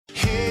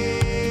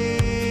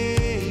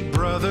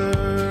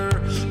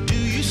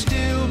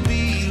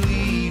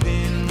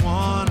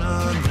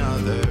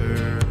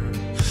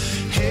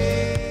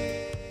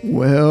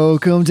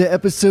Welcome to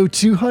episode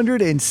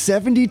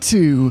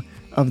 272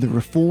 of the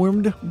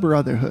Reformed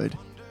Brotherhood.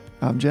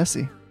 I'm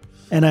Jesse.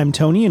 And I'm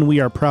Tony, and we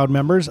are proud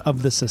members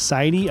of the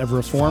Society of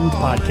Reformed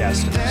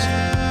Podcasters.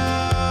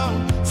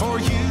 For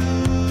you,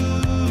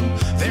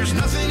 there's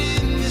nothing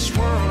in this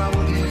world I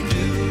wouldn't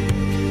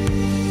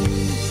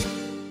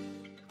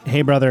do.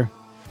 Hey, brother.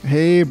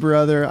 Hey,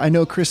 brother. I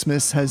know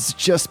Christmas has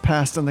just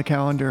passed on the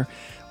calendar,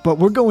 but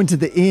we're going to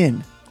the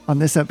inn on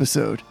this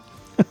episode.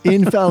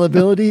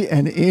 Infallibility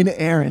and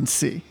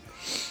inerrancy.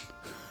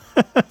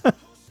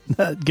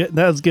 That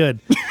was good.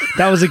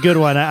 That was a good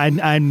one.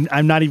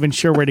 I'm not even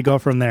sure where to go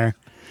from there.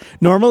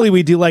 Normally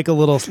we do like a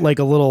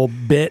little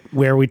bit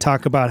where we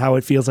talk about how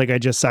it feels like I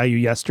just saw you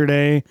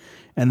yesterday,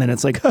 and then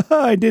it's like,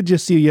 I did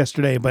just see you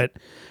yesterday, but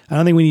I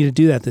don't think we need to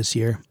do that this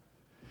year.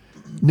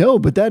 No,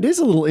 but that is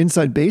a little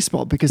inside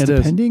baseball because It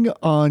depending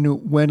on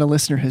when a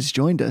listener has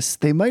joined us,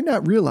 they might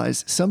not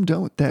realize, some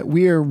don't, that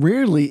we are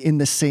rarely in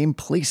the same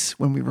place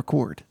when we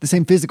record, the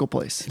same physical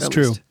place. It's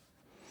true.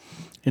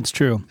 It's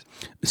true.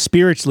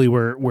 Spiritually,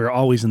 we're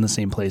always in the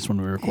same place when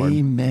we record.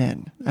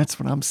 Amen. That's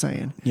what I'm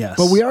saying. Yes.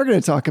 But we are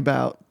going to talk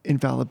about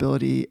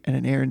infallibility and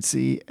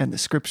inerrancy and the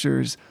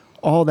scriptures,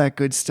 all that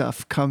good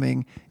stuff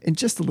coming in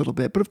just a little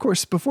bit. But of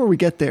course, before we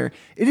get there,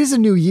 it is a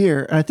new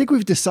year. And I think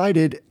we've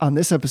decided on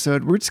this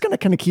episode, we're just going to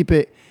kind of keep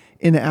it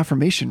in the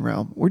affirmation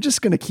realm. We're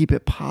just going to keep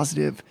it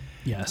positive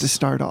to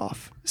start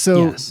off.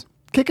 So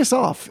kick us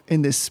off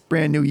in this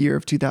brand new year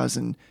of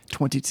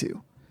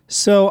 2022.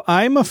 So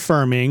I'm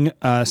affirming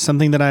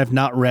something that I have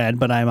not read,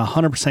 but I'm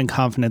 100%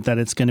 confident that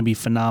it's going to be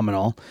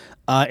phenomenal.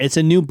 It's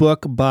a new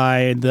book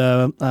by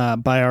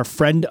our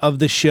friend of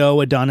the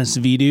show, Adonis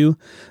Vidu.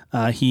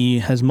 He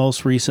has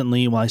most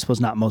recently, well, I suppose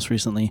not most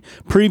recently,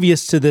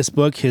 previous to this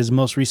book, his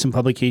most recent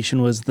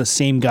publication was The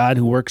Same God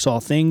Who Works All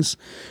Things,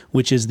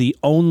 which is the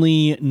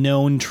only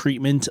known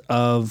treatment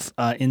of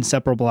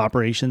inseparable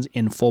operations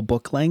in full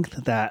book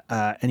length that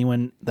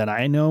anyone that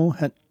I know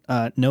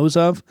knows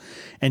of.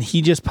 And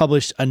he just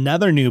published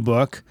another new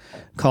book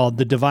called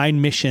The Divine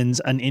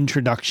Missions, An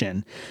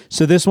Introduction.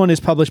 So this one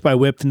is published by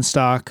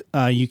Whipfenstock.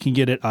 You can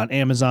get it on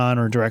Amazon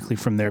or directly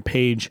from their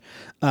page.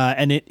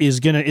 And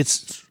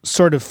it's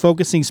sort of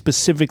focusing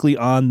specifically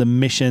on the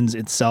missions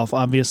itself,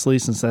 obviously,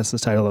 since that's the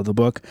title of the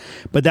book.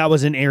 But that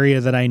was an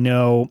area that I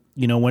know,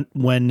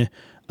 when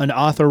an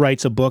author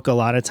writes a book, a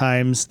lot of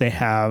times they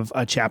have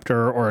a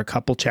chapter or a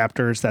couple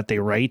chapters that they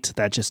write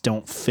that just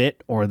don't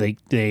fit, or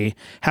they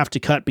have to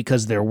cut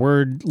because their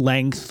word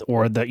length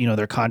or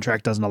their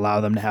contract doesn't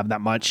allow them to have that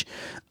much.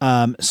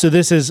 So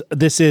this is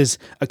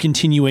a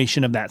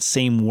continuation of that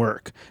same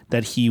work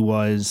that he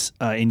was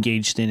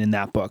engaged in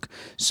that book.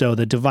 So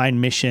the divine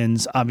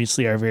missions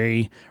obviously are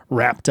very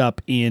wrapped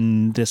up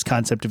in this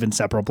concept of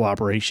inseparable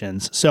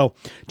operations. So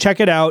check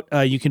it out.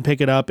 You can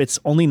pick it up. It's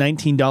only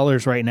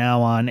 $19 right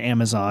now on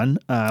Amazon,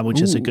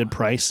 which is a good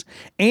price.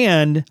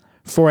 And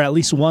for at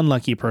least one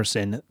lucky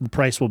person, the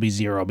price will be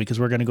 $0 because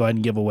we're going to go ahead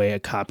and give away a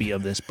copy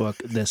of this book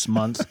this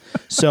month.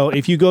 So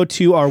if you go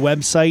to our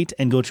website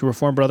and go to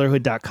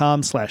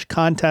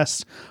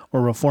reformbrotherhood.com/contest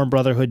or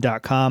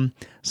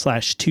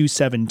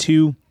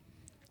reformbrotherhood.com/272,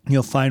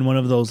 you'll find one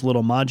of those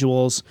little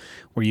modules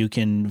where you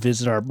can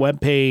visit our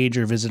webpage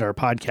or visit our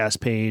podcast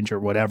page or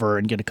whatever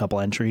and get a couple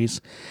entries.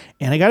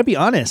 And I got to be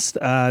honest,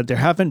 there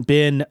haven't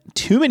been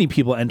too many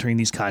people entering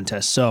these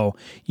contests, so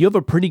you have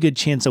a pretty good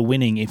chance of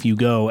winning if you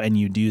go and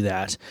you do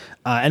that.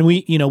 And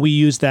we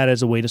use that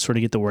as a way to sort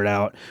of get the word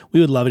out. We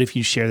would love it if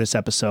you share this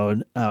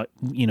episode, but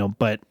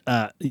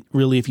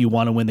really if you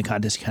want to win the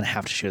contest, you kind of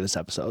have to share this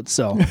episode.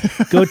 So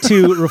go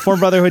to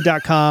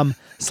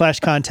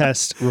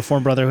reformbrotherhood.com/contest,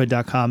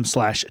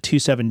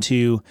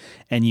 reformbrotherhood.com/272,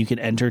 and you can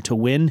enter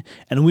to win.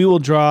 And we will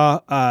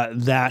draw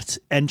that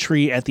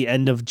entry at the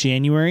end of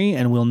January,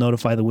 and we'll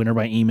notify the winner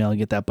by email and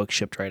get that book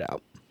shipped right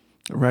out.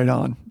 Right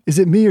on. Is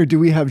it me, or do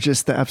we have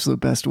just the absolute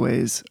best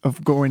ways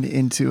of going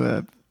into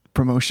a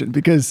promotion?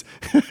 Because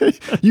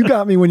you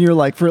got me when you're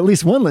like, for at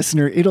least one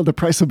listener, the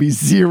price will be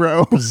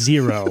 $0.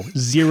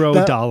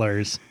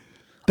 $0.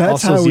 That's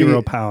also how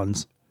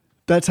 £0.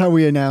 That's how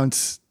we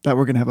announce that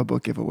we're going to have a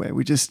book giveaway.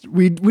 We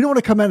don't want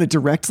to come at it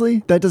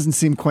directly. That doesn't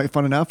seem quite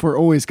fun enough. We're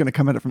always going to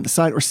come at it from the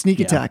side or sneak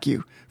attack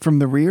you from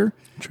the rear.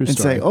 True and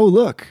story. say, oh,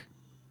 look,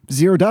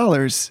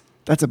 $0.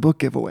 That's a book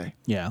giveaway.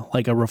 Yeah,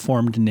 like a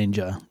reformed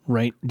ninja,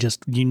 right?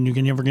 Just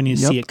you're never going to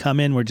see it come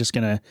in. We're just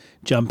going to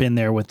jump in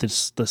there with the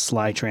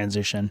sly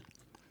transition.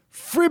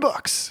 Free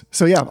books.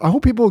 So yeah, I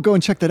hope people will go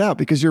and check that out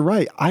because you're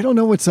right. I don't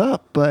know what's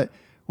up, but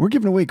we're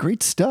giving away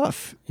great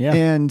stuff. Yeah.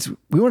 And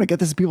we want to get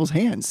this in people's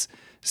hands.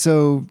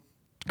 So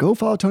go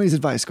follow Tony's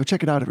advice. Go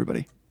check it out,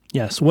 everybody.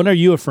 Yes. What are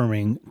you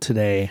affirming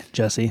today,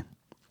 Jesse?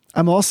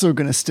 I'm also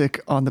going to stick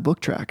on the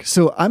book track.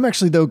 So I'm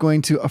actually, though,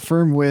 going to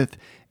affirm with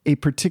a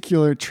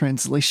particular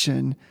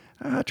translation.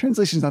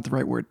 Translation is not the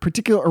right word.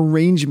 Particular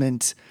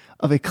arrangement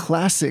of a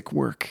classic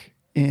work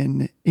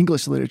in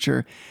English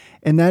literature.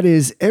 And that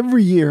is,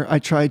 every year I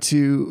try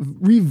to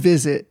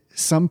revisit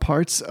some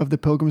parts of The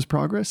Pilgrim's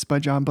Progress by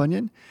John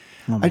Bunyan.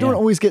 I don't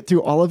always get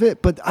through all of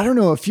it, but I don't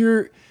know if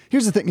you're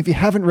here's the thing. If you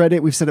haven't read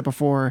it, we've said it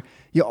before,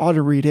 you ought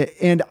to read it.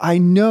 And I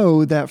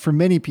know that for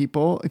many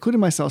people,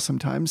 including myself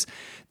sometimes,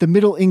 the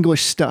Middle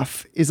English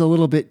stuff is a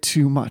little bit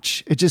too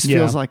much. It just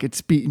feels like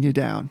it's beating you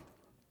down.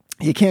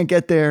 You can't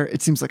get there.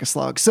 It seems like a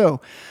slog.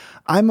 So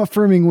I'm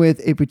affirming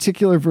with a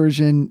particular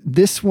version.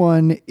 This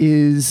one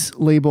is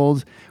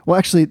labeled, well,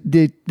 actually,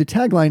 the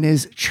tagline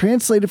is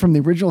translated from the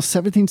original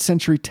 17th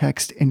century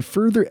text and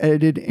further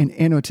edited and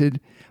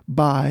annotated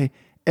by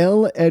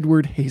L.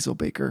 Edward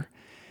Hazelbaker.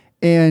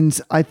 And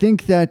I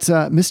think that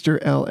Mr.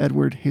 L.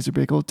 Edward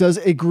Hazelbaker does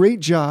a great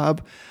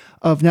job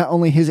of not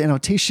only his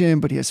annotation,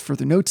 but he has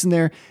further notes in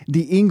there.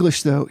 The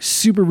English, though,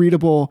 super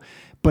readable,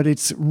 but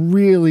it's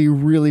really,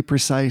 really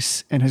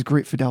precise and has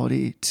great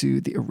fidelity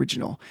to the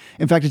original.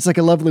 In fact, it's like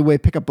a lovely way to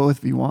pick up both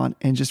if you want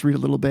and just read a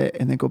little bit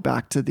and then go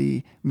back to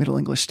the Middle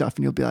English stuff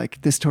and you'll be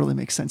like, this totally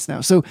makes sense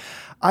now. So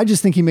I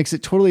just think he makes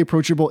it totally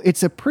approachable.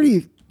 It's a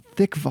pretty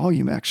thick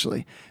volume,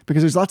 actually,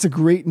 because there's lots of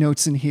great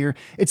notes in here.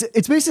 It's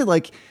basically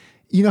like,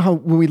 you know how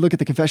when we look at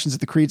the Confessions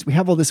of the Creeds, we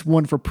have all this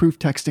one for proof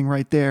texting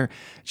right there.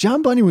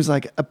 John Bunyan was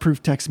like a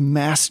proof text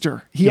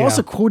master. He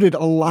also quoted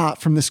a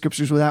lot from the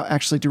scriptures without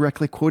actually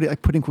directly quoting,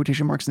 like putting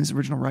quotation marks in his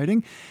original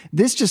writing.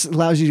 This just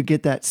allows you to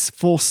get that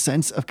full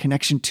sense of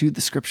connection to the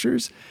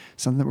scriptures,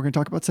 something that we're going to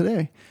talk about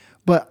today.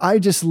 But I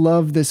just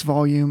love this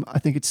volume. I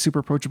think it's super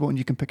approachable and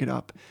you can pick it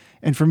up.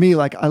 And for me,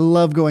 like I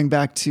love going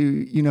back to,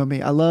 you know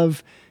me, I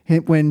love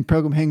when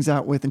Pilgrim hangs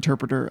out with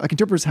Interpreter. Like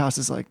Interpreter's house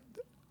is like,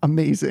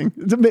 amazing.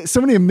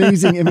 So many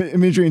amazing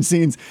imagery and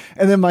scenes.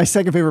 And then my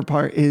second favorite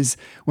part is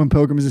when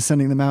Pilgrim is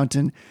ascending the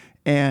mountain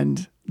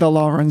and the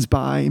law runs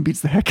by and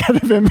beats the heck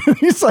out of him.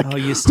 He's like, oh,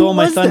 you stole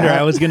my thunder.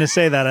 I was going to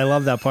say that. I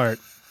love that part.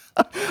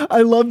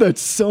 I love that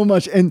so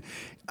much. And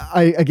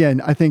I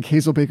think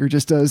Hazelbaker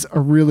just does a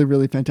really,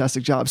 really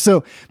fantastic job.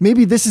 So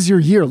maybe this is your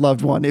year,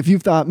 loved one. If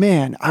you've thought,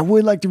 man, I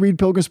would like to read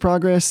Pilgrim's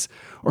Progress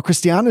or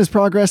Christiana's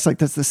Progress, like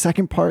that's the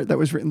second part that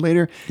was written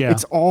later. Yeah.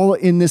 It's all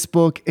in this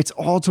book. It's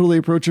all totally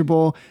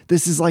approachable.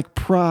 This is like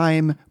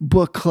prime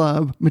book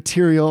club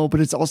material, but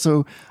it's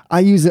also,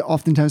 I use it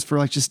oftentimes for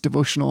like just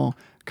devotional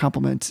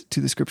complement to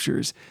the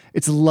scriptures.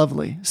 It's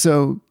lovely.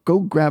 So go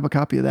grab a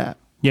copy of that.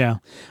 Yeah.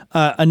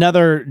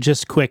 Another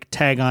just quick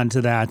tag on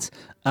to that.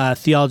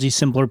 Theology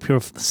Simply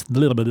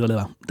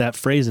that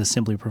phrase is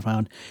simply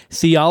profound.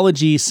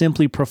 Theology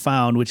Simply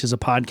Profound, which is a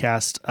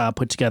podcast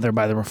put together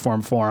by the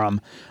Reform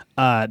Forum.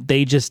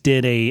 They just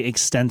did a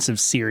extensive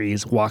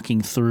series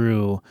walking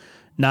through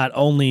not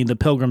only the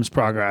Pilgrim's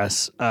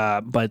Progress,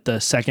 but the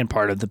second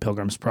part of the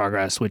Pilgrim's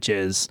Progress, which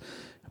is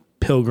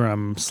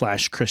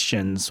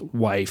Pilgrim/Christian's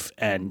wife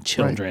and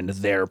children,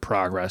 their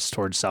progress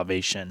towards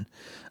salvation.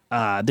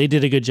 They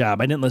did a good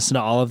job. I didn't listen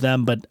to all of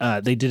them, but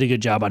they did a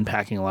good job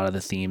unpacking a lot of the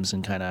themes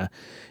and kind of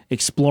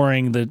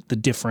exploring the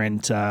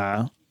different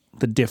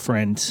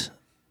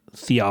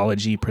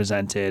theology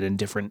presented and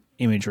different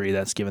imagery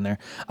that's given there.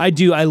 I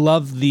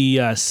love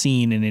the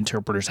scene in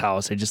Interpreter's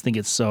house. I just think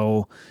it's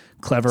so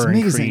clever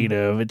and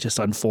creative. It just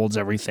unfolds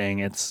everything.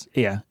 It's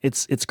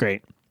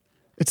great.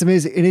 It's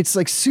amazing. And it's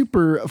like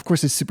super, of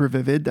course, it's super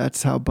vivid.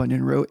 That's how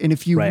Bunyan wrote. And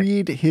if you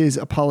read his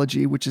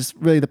apology, which is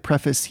really the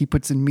preface he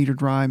puts in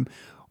metered rhyme,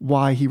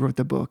 why he wrote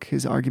the book,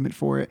 his argument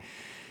for it.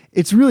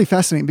 It's really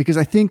fascinating because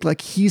I think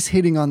like he's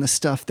hitting on the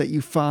stuff that you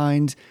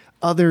find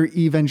other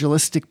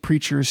evangelistic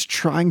preachers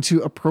trying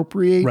to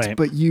appropriate,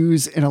 but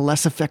use in a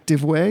less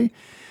effective way.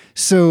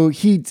 So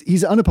he's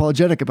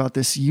unapologetic about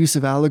this use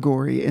of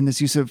allegory and this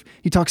use of,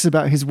 he talks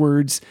about his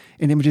words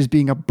and images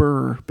being a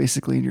burr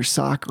basically in your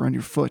sock or on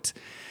your foot.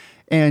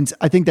 And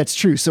I think that's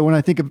true. So when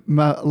I think of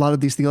a lot of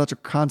these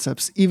theological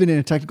concepts, even in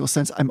a technical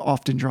sense, I'm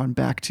often drawn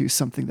back to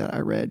something that I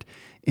read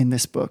in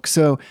this book.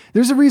 So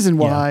there's a reason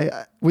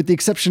why, with the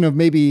exception of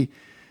maybe,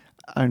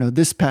 I don't know,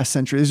 this past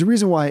century, there's a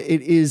reason why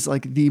it is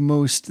like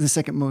the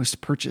second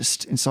most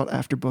purchased and sought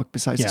after book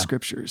besides the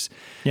scriptures.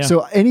 Yeah.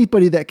 So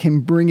anybody that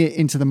can bring it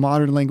into the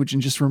modern language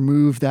and just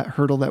remove that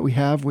hurdle that we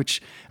have,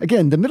 which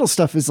again, the middle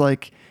stuff is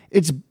like,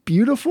 it's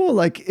beautiful.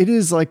 Like it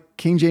is like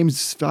King James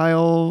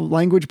style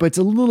language, but it's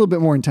a little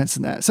bit more intense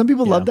than that. Some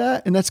people love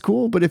that and that's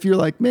cool. But if you're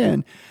like,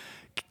 man,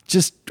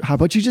 how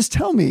about you just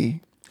tell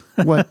me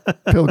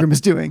what Pilgrim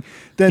is doing,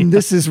 then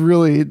this is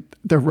really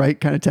the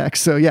right kind of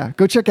text. So yeah,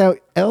 go check out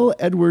L.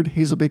 Edward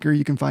Hazelbaker.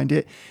 You can find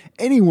it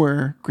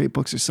anywhere great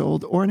books are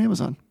sold or on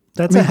Amazon.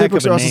 That's a heck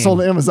of a name. Also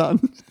sold on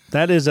Amazon.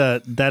 That is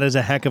a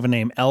heck of a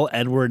name. L.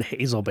 Edward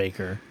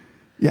Hazelbaker.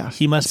 Yeah.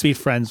 He must be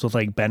friends with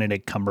like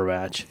Benedict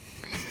Cumberbatch.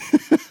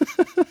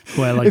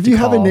 Who I like if to you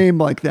have a call name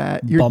like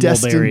that, you're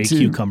destined to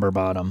Cucumber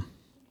Bottom.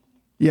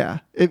 Yeah.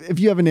 If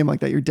you have a name like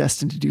that, you're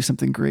destined to do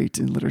something great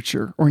in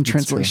literature or in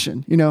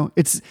translation. You know,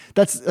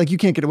 that's like, you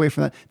can't get away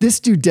from that. This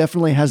dude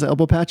definitely has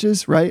elbow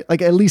patches, right?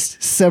 Like at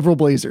least several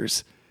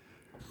blazers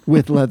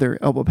with leather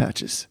elbow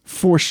patches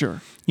for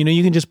sure. You know,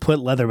 you can just put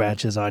leather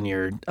patches on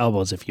your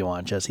elbows if you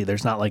want, Jesse.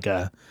 There's not like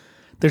a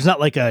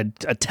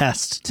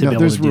test to be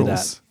able to do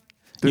that.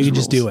 You can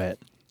just do it.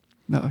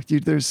 No,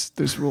 dude,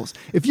 there's rules.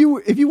 If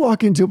you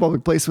walk into a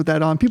public place with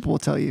that on, people will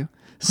tell you.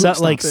 So,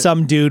 Stop like it.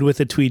 some dude with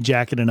a tweed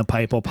jacket and a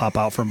pipe will pop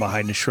out from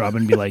behind a shrub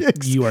and be like,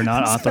 "You are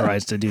not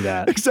authorized to do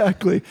that.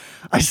 Exactly.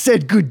 I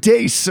said good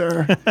day,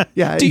 sir.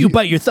 Yeah. Do you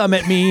bite your thumb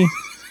at me?"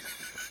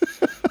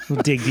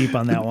 We'll dig deep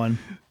on that one.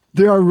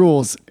 There are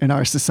rules in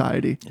our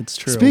society. It's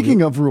true.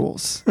 Speaking of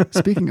rules,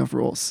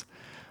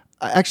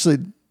 actually,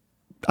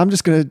 I'm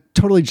just going to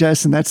totally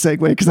jettison that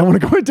segue because I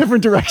want to go a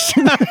different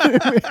direction.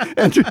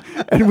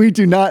 and we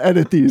do not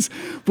edit these.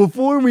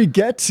 Before we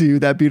get to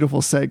that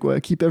beautiful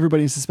segue, keep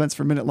everybody in suspense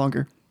for a minute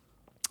longer.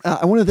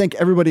 I want to thank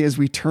everybody as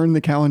we turn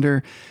the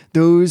calendar,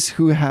 those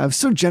who have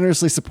so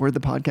generously supported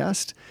the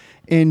podcast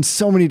in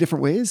so many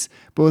different ways,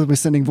 both with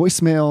sending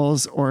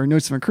voicemails or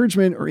notes of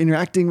encouragement or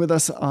interacting with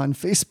us on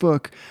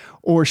Facebook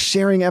or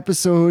sharing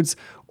episodes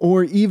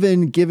or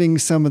even giving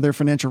some of their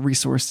financial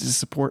resources to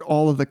support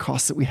all of the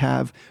costs that we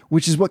have,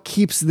 which is what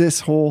keeps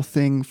this whole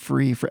thing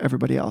free for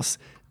everybody else.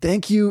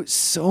 Thank you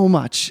so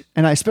much.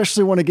 And I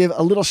especially want to give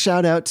a little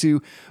shout out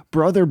to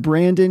Brother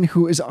Brandon,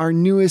 who is our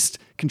newest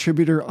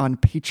contributor on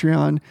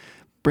Patreon.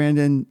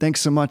 Brandon,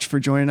 thanks so much for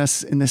joining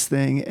us in this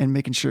thing and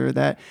making sure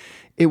that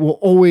it will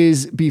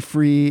always be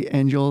free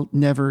and you'll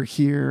never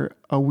hear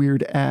a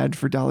weird ad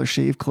for Dollar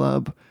Shave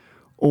Club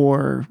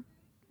or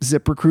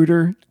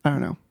ZipRecruiter. I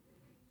don't know.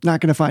 Not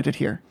going to find it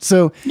here.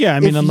 So Yeah, I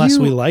mean, unless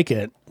we like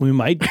it, we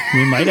might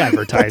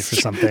advertise for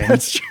something.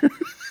 That's true.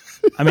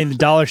 I mean, the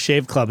Dollar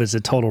Shave Club is a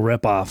total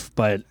ripoff,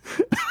 but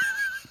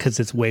because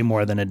it's way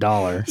more than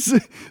 $1.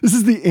 This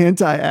is the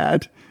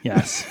anti-ad.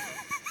 Yes.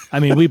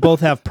 I mean, we both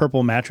have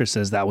purple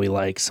mattresses that we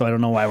like, so I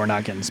don't know why we're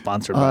not getting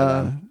sponsored by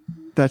them.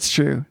 That's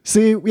true.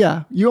 See,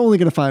 yeah, you're only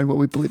going to find what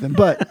we believe in.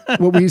 But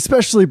what we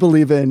especially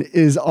believe in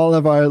is all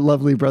of our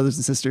lovely brothers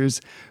and sisters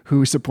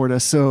who support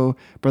us. So,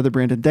 Brother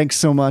Brandon, thanks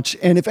so much.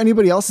 And if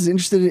anybody else is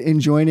interested in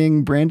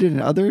joining Brandon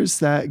and others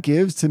that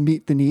give to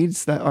meet the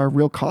needs that are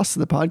real costs of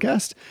the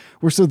podcast,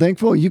 we're so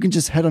thankful. You can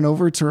just head on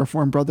over to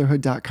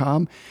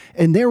reformbrotherhood.com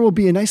and there will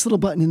be a nice little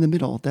button in the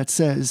middle that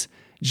says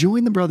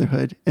join the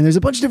Brotherhood. And there's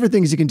a bunch of different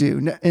things you can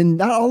do. And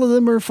not all of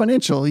them are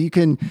financial. You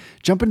can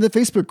jump into the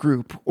Facebook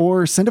group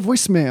or send a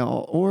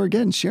voicemail or,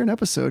 again, share an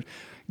episode.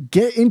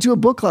 Get into a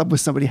book club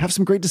with somebody. Have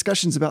some great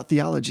discussions about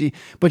theology.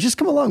 But just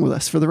come along with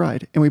us for the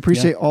ride. And we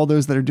appreciate all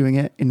those that are doing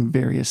it in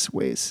various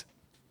ways.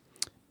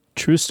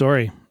 True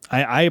story.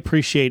 I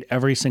appreciate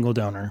every single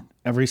donor,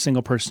 every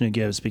single person who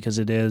gives, because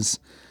it is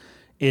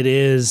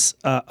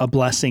a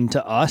blessing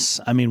to us.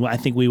 I mean, I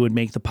think we would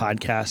make the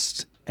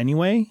podcast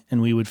anyway,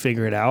 and we would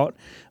figure it out,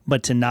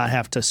 but to not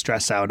have to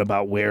stress out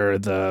about where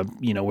the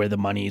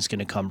money is going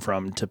to come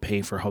from to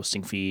pay for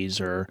hosting fees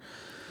or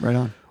Right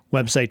on.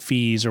 website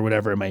fees or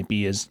whatever it might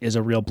be is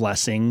a real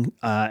blessing.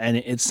 And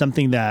it's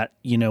something that,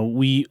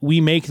 we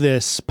make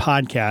this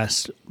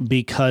podcast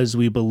because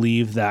we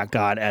believe that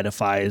God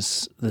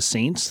edifies the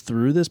saints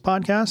through this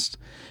podcast.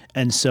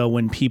 And so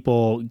when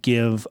people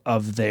give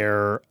of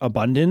their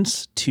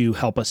abundance to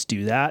help us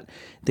do that,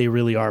 they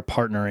really are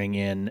partnering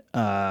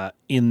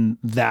in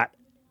that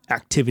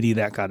activity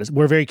that God is.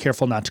 We're very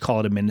careful not to call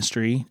it a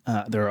ministry.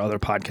 There are other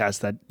podcasts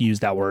that use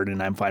that word,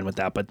 and I'm fine with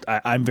that. But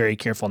I'm very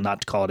careful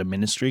not to call it a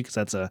ministry because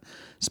that's a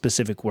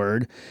specific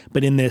word.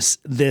 But in this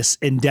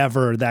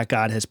endeavor that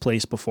God has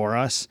placed before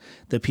us,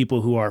 the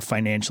people who are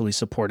financially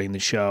supporting the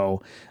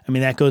show, I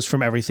mean, that goes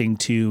from everything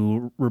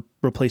to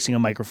replacing a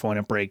microphone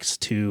at breaks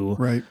to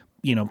Right.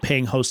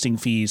 Paying hosting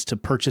fees to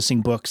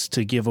purchasing books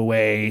to give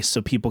away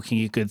so people can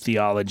get good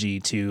theology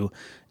to,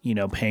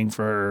 paying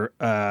for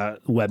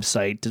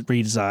website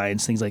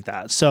redesigns, things like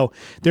that. So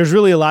there's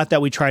really a lot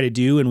that we try to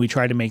do, and we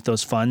try to make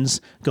those funds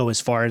go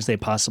as far as they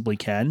possibly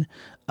can.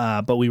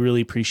 But we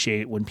really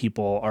appreciate when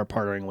people are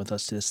partnering with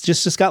us. This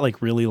just got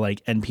really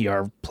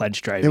NPR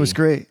pledge driving. It was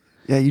great.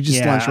 Yeah, you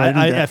just launched right into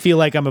I that. feel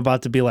like I'm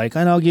about to be like,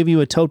 and I'll give you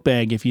a tote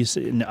bag if you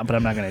say, no, but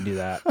I'm not going to do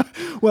that.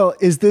 Well,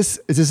 is this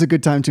a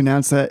good time to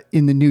announce that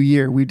in the new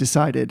year we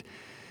decided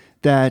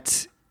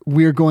that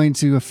we're going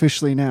to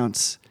officially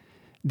announce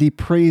the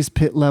Praise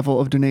Pit level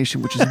of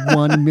donation, which is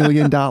 $1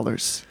 million.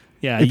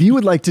 Yeah. If you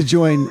would like to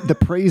join the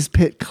Praise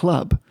Pit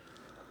Club,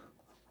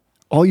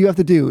 all you have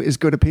to do is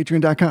go to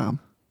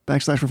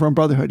patreon.com/Reformed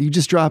Brotherhood. You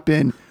just drop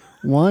in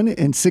 1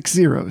 and 6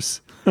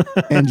 zeros.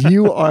 And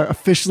you are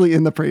officially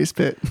in the Praise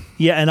Pit.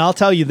 Yeah, and I'll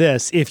tell you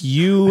this: if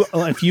you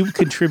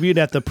contribute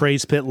at the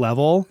Praise Pit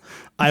level,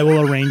 I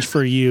will arrange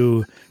for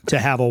you to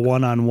have a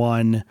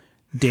one-on-one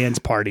dance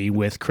party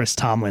with Chris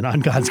Tomlin on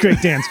God's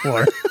Great Dance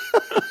Floor.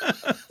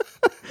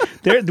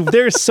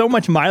 There's so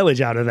much mileage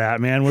out of that,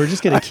 man. We're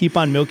just going to keep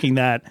on milking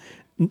that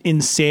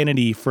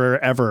insanity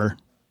forever.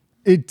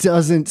 It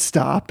doesn't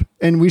stop.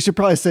 And we should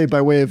probably say,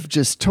 by way of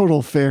just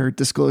total fair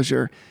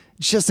disclosure,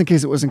 just in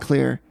case it wasn't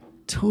clear,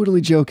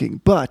 totally joking,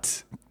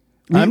 but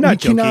I'm not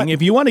joking.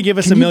 If you want to give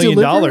us $1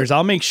 million,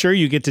 I'll make sure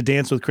you get to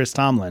dance with Chris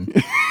Tomlin.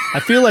 I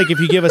feel like if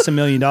you give us $1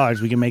 million,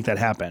 we can make that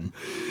happen.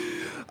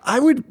 I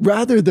would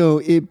rather, though,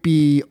 it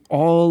be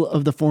all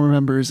of the former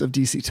members of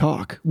DC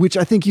Talk, which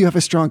I think you have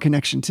a strong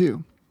connection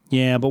to.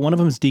 Yeah, but one of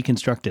them is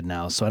deconstructed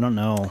now, so I don't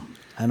know.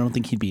 I don't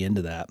think he'd be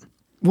into that.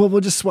 Well,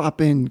 we'll just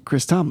swap in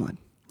Chris Tomlin.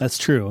 That's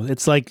true.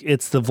 It's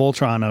the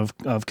Voltron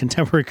of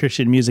contemporary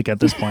Christian music at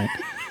this point.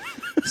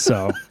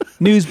 So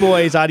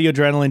Newsboys, Audio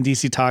Adrenaline,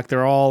 DC Talk,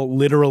 they're all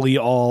literally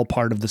all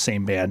part of the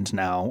same band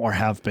now, or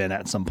have been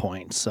at some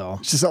point. So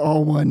It's just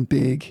all one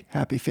big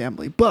happy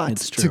family. But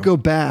It's true. to go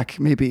back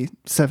maybe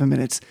 7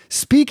 minutes,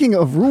 speaking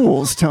of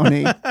rules,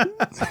 Tony,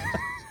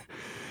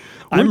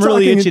 I'm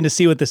really talking- itching to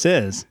see what this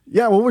is.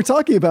 yeah, well, we're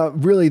talking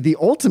about really the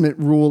ultimate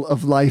rule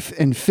of life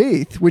and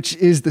faith, which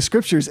is the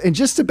scriptures. And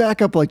just to back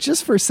up, like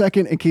just for a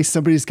second, in case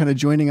somebody's kind of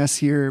joining us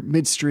here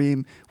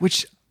midstream,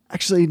 which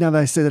actually, now that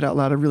I say that out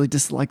loud, I really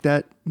dislike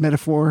that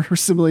metaphor or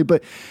simile.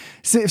 But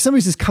say if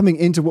somebody's just coming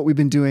into what we've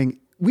been doing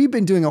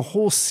a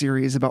whole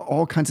series about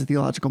all kinds of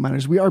theological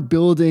matters. We are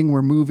building,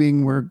 we're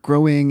moving, we're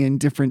growing in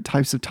different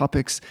types of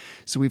topics.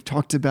 So we've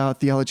talked about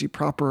theology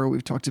proper,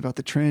 we've talked about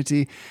the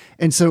Trinity.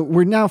 And so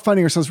we're now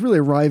finding ourselves really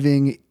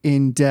arriving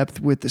in depth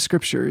with the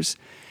scriptures.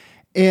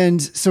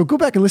 And so go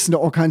back and listen to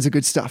all kinds of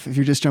good stuff if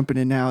you're just jumping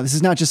in now. This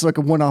is not just like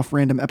a one-off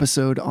random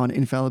episode on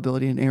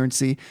infallibility and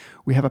inerrancy.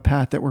 We have a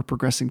path that we're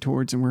progressing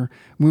towards, and we're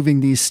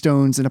moving these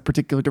stones in a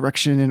particular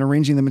direction and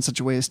arranging them in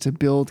such a way as to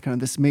build kind of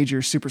this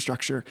major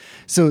superstructure.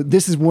 So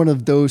this is one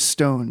of those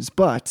stones.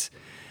 But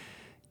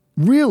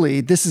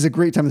really, this is a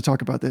great time to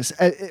talk about this.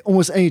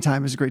 Almost any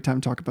time is a great time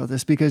to talk about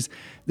this, because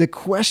the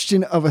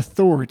question of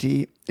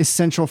authority is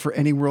central for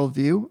any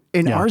worldview.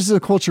 And ours is a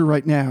culture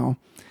right now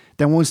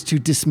that wants to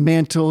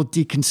dismantle,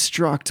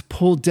 deconstruct,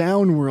 pull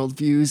down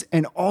worldviews,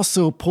 and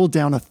also pull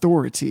down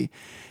authority,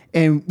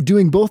 and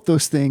doing both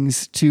those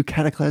things to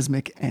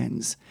cataclysmic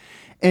ends.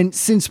 And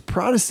since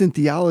Protestant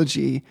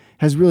theology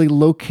has really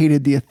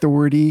located the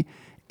authority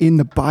in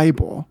the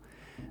Bible,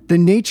 the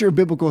nature of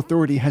biblical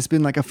authority has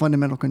been like a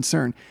fundamental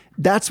concern.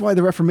 That's why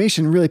the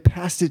Reformation really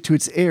passed it to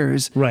its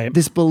heirs, Right.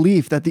 this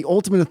belief that the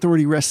ultimate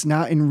authority rests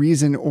not in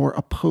reason or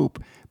a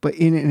pope, but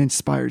in an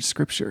inspired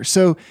scripture.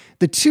 So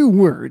the two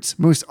words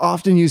most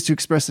often used to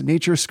express the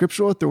nature of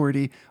scriptural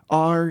authority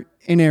are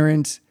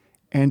inerrant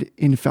and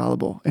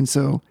infallible. And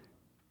so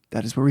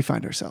that is where we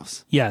find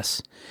ourselves.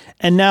 Yes.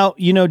 And now,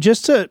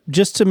 just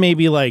to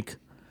maybe like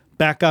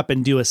back up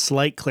and do a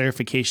slight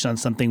clarification on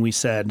something we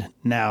said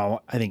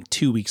now, I think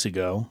 3 weeks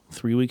ago,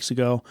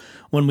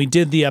 when we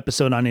did the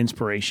episode on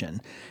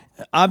inspiration.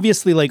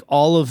 Obviously, like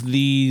all of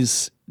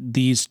these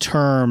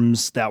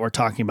terms that we're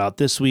talking about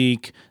this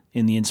week,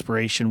 in the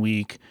inspiration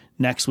week,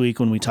 next week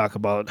when we talk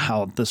about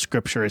how the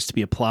scripture is to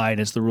be applied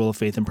as the rule of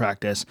faith and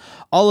practice,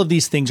 all of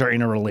these things are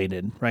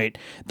interrelated, right?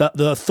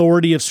 The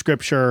authority of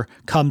scripture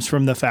comes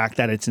from the fact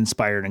that it's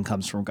inspired and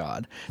comes from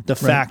God. The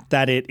fact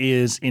that it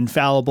is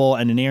infallible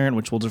and inerrant,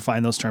 which we'll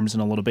define those terms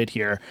in a little bit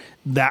here,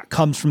 that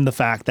comes from the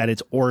fact that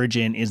its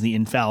origin is the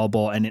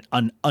infallible and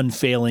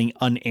unfailing,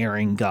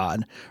 unerring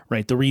God,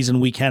 right? The reason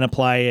we can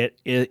apply it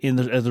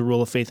as the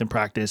rule of faith and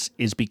practice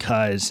is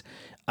because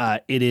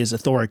it is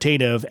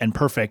authoritative and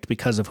perfect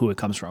because of who it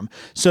comes from.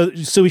 So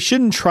we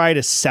shouldn't try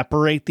to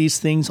separate these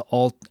things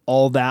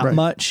all that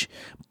much.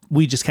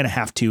 We just kind of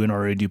have to in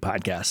order to do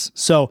podcasts.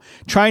 So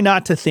try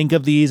not to think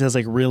of these as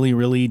like really,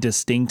 really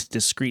distinct,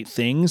 discrete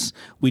things.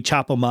 We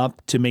chop them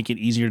up to make it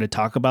easier to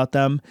talk about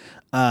them.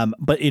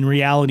 But in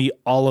reality,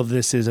 all of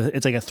this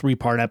it's like a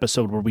 3-part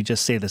episode where we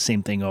just say the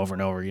same thing over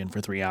and over again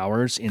for 3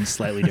 hours in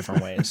slightly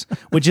different ways,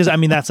 which is,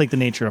 that's like the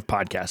nature of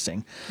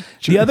podcasting.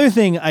 Sure. The other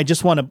thing I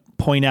just want to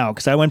point out,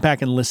 because I went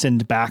back and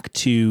listened back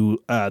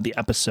to the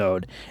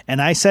episode,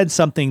 and I said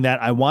something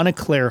that I want to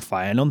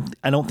clarify. I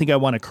don't think I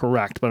want to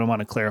correct, but I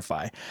want to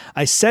clarify.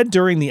 I said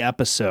during the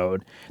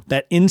episode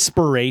that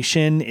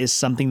inspiration is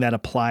something that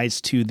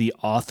applies to the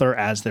author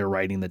as they're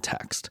writing the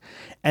text.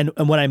 And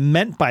what I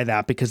meant by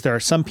that, because there are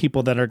some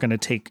people that are going to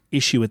take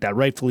issue with that,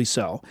 rightfully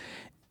so,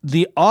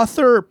 the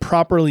author,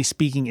 properly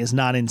speaking, is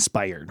not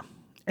inspired.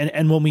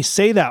 And when we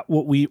say that,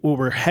 what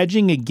we're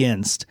hedging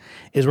against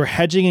is we're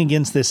hedging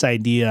against this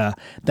idea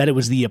that it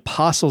was the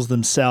apostles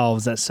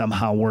themselves that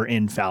somehow were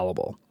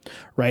infallible,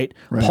 right?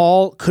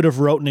 Paul could have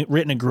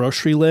written a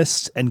grocery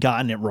list and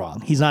gotten it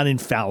wrong. He's not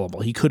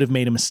infallible. He could have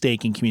made a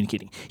mistake in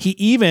communicating. He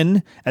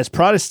even, as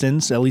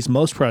Protestants, at least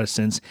most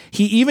Protestants,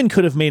 he even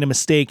could have made a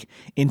mistake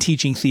in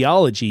teaching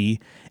theology.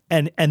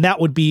 And that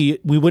would be,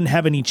 we wouldn't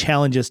have any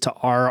challenges to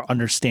our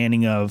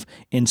understanding of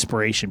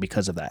inspiration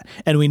because of that.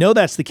 And we know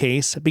that's the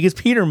case because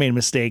Peter made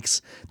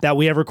mistakes that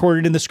we have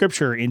recorded in the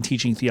scripture in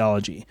teaching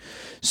theology.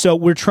 So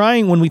we're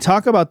trying, when we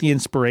talk about the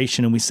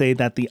inspiration and we say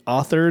that the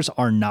authors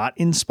are not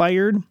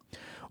inspired,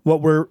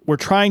 what we're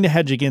trying to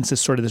hedge against is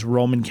sort of this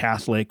Roman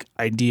Catholic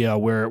idea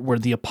where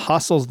the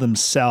apostles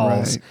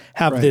themselves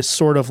have this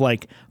sort of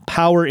like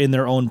power in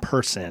their own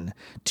person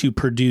to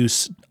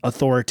produce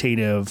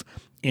authoritative,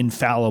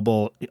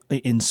 infallible,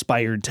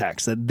 inspired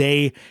text, that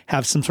they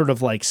have some sort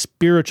of like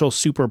spiritual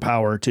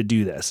superpower to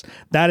do this.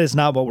 That is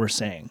not what we're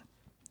saying.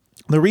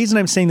 The reason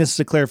I'm saying this is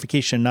a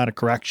clarification, not a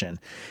correction,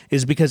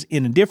 is because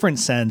in a different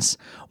sense,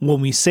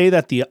 when we say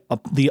that the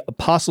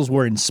apostles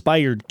were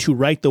inspired to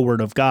write the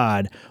word of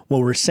God, what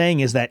we're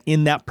saying is that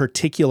in that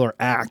particular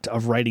act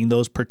of writing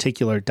those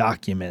particular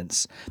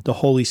documents, the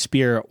Holy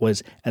Spirit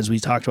was, as we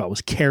talked about,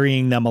 was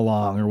carrying them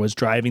along or was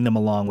driving them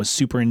along, was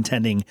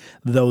superintending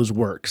those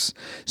works.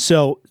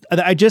 So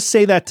I just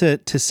say that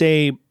to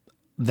say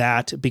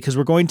that because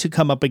we're going to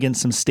come up against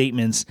some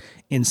statements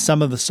in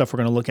some of the stuff we're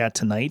going to look at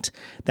tonight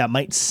that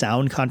might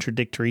sound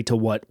contradictory to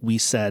what we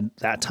said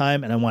that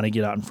time, and I want to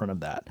get out in front of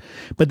that.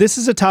 But this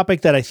is a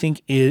topic that I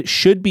think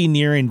should be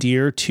near and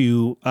dear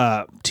to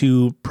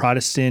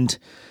Protestant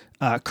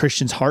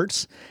Christians'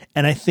 hearts,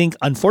 and I think,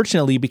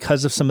 unfortunately,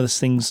 because of some of the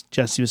things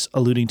Jesse was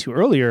alluding to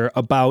earlier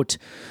about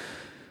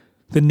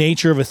the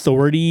nature of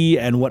authority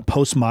and what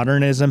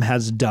postmodernism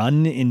has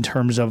done in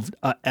terms of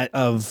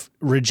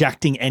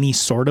rejecting any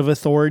sort of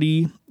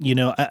authority. You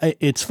know,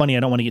 it's funny. I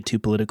don't want to get too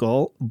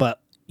political,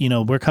 but you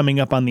know, we're coming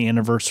up on the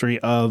anniversary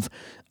of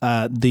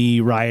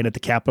the riot at the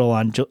Capitol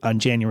on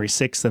January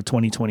 6th of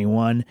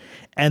 2021.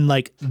 And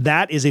like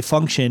that is a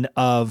function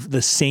of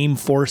the same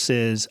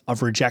forces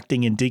of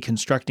rejecting and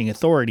deconstructing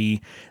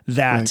authority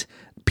that right.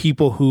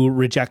 People who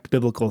reject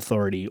biblical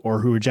authority or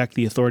who reject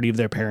the authority of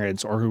their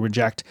parents or who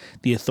reject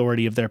the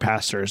authority of their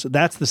pastors.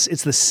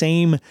 It's the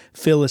same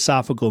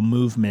philosophical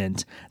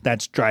movement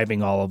that's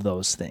driving all of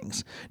those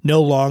things.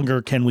 No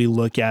longer can we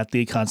look at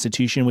the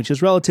Constitution, which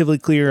is relatively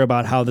clear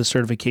about how the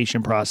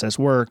certification process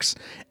works,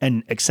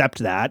 and accept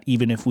that,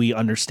 even if we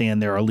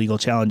understand there are legal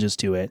challenges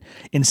to it.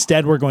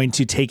 Instead, we're going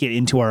to take it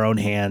into our own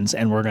hands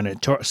and we're going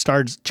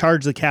to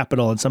charge the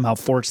Capitol and somehow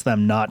force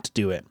them not to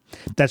do it.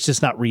 That's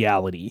just not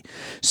reality.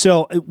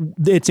 So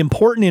it's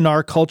important in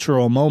our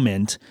cultural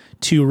moment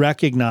to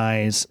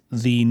recognize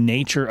the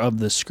nature of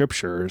the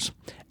scriptures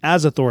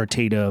as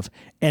authoritative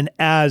and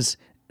as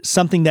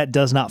something that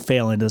does not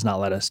fail and does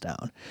not let us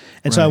down.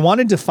 And so I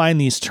wanted to find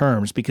these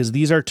terms because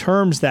these are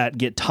terms that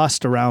get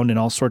tossed around in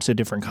all sorts of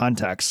different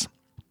contexts.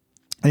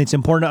 And it's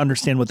important to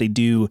understand what they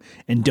do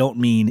and don't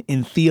mean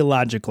in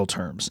theological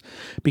terms,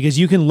 because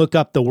you can look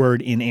up the word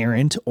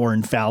inerrant or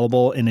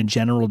infallible in a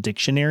general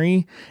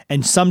dictionary,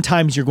 and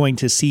sometimes you're going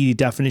to see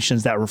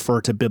definitions that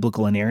refer to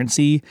biblical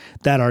inerrancy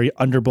that are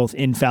under both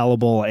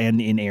infallible and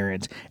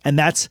inerrant. And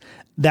that's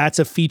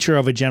a feature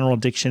of a general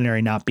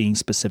dictionary not being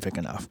specific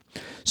enough.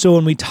 So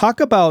when we talk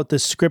about the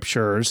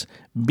scriptures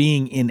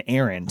being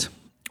inerrant,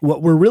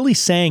 what we're really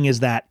saying is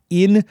that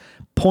in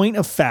point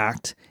of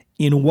fact,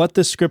 in what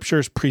the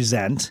scriptures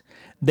present,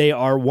 they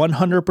are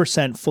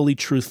 100% fully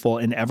truthful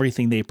in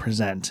everything they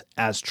present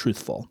as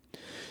truthful.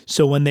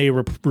 So when they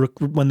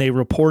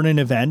report an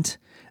event,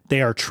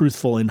 they are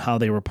truthful in how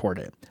they report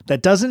it.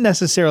 That doesn't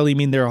necessarily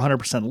mean they're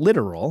 100%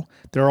 literal.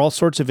 There are all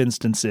sorts of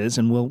instances,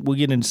 and we'll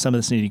get into some of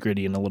this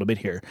nitty-gritty in a little bit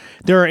here.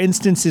 There are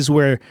instances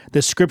where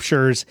the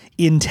scriptures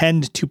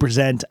intend to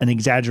present an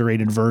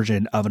exaggerated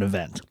version of an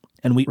event.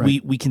 And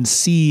we can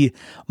see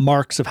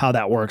marks of how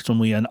that works when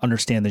we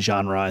understand the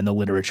genre and the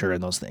literature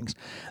and those things.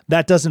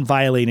 That doesn't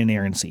violate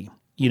inerrancy.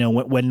 You know,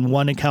 when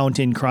one account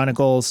in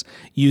Chronicles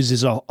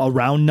uses a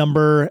round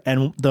number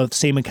and the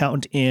same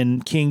account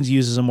in Kings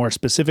uses a more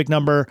specific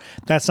number,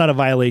 that's not a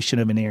violation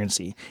of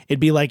inerrancy. It'd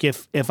be like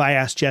if I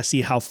asked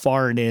Jesse how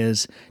far it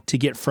is to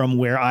get from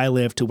where I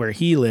live to where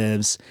he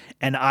lives,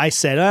 and I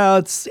said, oh,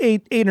 it's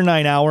 8 or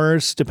 9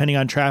 hours, depending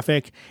on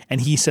traffic, and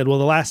he said, well,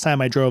 the last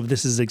time I drove,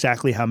 this is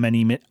exactly how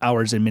many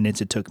hours and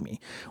minutes it took me.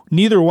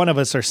 Neither one of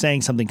us are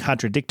saying something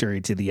contradictory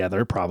to the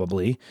other,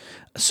 probably.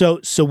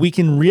 So we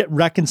can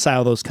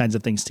reconcile those kinds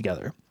of things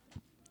together.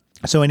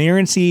 So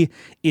inerrancy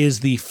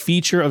is the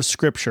feature of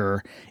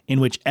Scripture in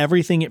which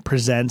everything it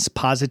presents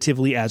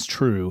positively as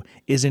true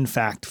is in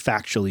fact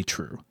factually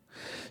true.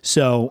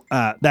 So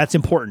that's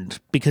important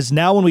because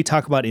now when we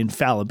talk about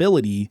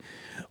infallibility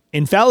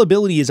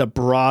is a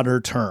broader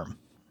term.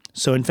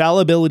 So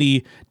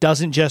infallibility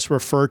doesn't just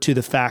refer to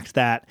the fact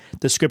that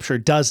the Scripture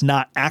does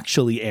not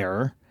actually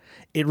err.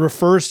 It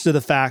refers to the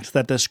fact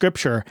that the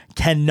Scripture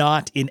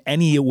cannot in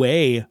any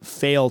way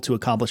fail to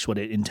accomplish what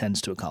it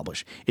intends to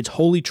accomplish. It's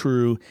wholly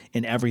true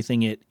in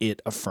everything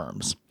it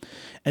affirms.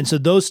 And so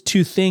those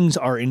two things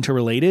are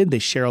interrelated. They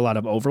share a lot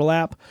of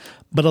overlap.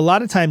 But a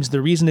lot of times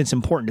the reason it's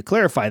important to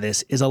clarify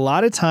this is a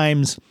lot of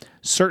times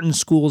certain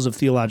schools of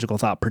theological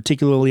thought,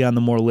 particularly on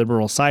the more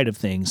liberal side of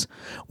things,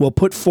 will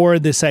put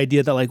forward this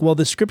idea that like, well,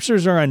 the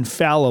Scriptures are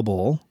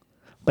infallible,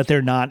 but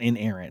they're not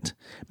inerrant,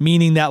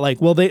 meaning that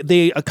like, well,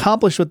 they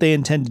accomplish what they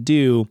intend to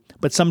do,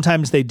 but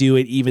sometimes they do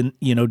it even,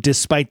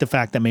 despite the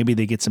fact that maybe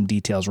they get some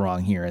details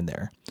wrong here and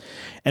there.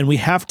 And we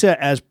have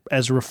to,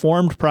 as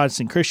Reformed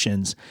Protestant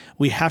Christians,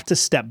 we have to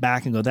step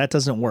back and go, that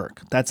doesn't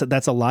work. That's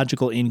a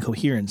logical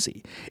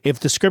incoherency. If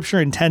the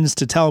Scripture intends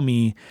to tell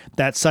me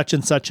that such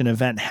and such an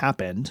event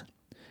happened,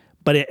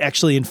 but it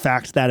actually, in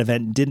fact, that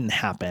event didn't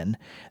happen,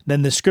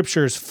 then the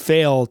Scriptures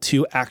fail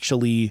to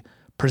actually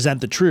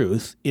present the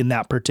truth in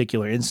that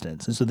particular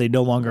instance. And so they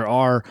no longer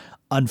are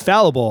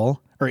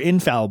infallible,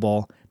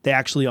 they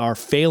actually are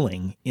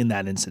failing in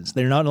that instance.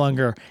 They're no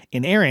longer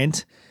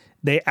inerrant,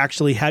 they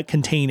actually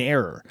contain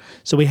error.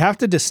 So we have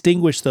to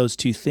distinguish those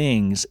two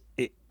things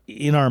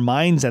in our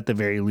minds at the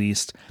very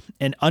least,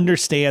 and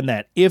understand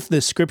that if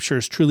the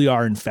scriptures truly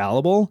are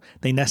infallible,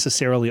 they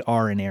necessarily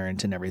are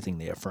inerrant in everything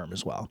they affirm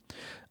as well.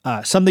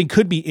 Something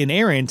could be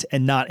inerrant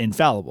and not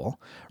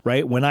infallible,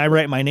 right? When I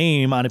write my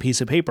name on a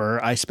piece of paper,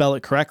 I spell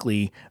it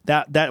correctly.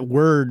 That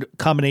word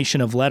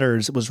combination of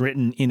letters was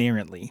written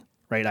inerrantly,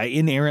 right? I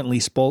inerrantly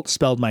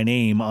spelled my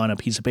name on a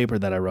piece of paper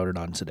that I wrote it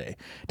on today.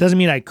 It doesn't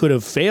mean I could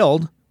have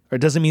failed, or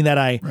it doesn't mean that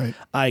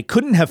I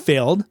couldn't have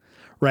failed,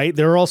 right?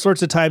 There are all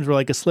sorts of times where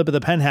like a slip of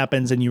the pen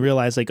happens and you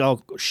realize like,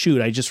 oh,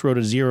 shoot, I just wrote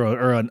a 0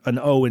 or an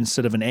O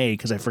instead of an A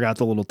because I forgot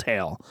the little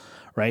tail,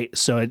 right?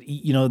 So,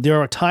 there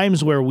are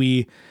times where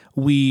we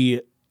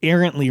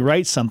errantly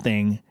write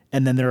something,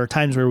 and then there are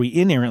times where we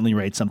inerrantly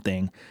write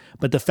something.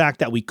 But the fact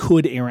that we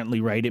could errantly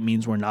write it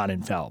means we're not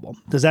infallible.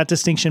 Does that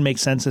distinction make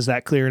sense? Is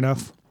that clear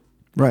enough?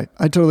 Right.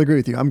 I totally agree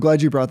with you. I'm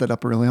glad you brought that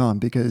up early on,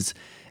 because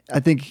I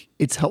think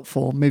it's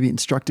helpful, maybe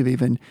instructive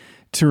even,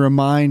 to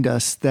remind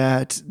us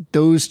that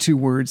those two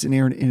words,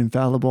 inerrant and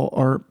infallible,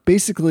 are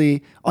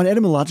basically, on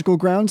etymological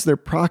grounds, they're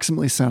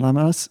approximately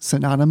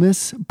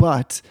synonymous,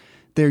 but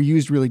they're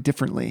used really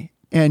differently.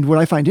 And what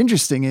I find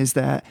interesting is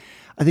that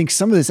I think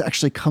some of this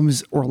actually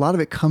comes, or a lot of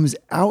it comes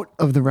out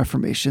of the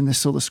Reformation, the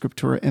sola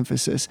scriptura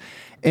emphasis.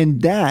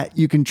 And that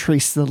you can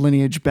trace the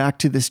lineage back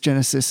to this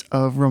genesis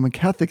of Roman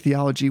Catholic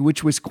theology,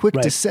 which was quick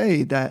to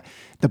say that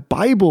the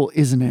Bible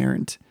is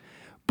inerrant,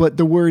 but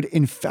the word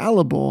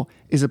infallible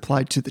is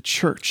applied to the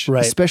church,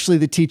 especially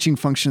the teaching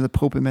function of the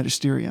Pope and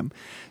Magisterium.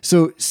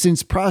 So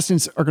since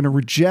Protestants are going to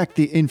reject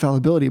the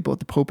infallibility of both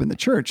the Pope and the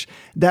church,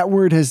 that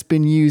word has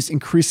been used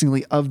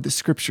increasingly of the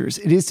scriptures.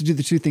 It is to do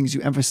the two things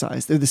you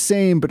emphasize. They're the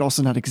same, but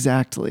also not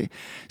exactly.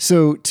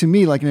 So to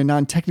me, like in a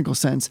non-technical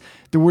sense,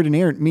 the word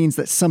inerrant means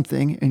that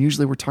something, and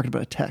usually we're talking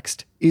about a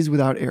text, is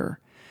without error.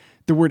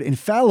 The word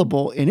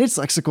infallible in its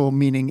lexical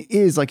meaning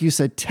is, like you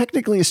said,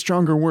 technically a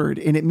stronger word,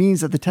 and it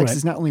means that the text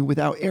is not only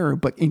without error,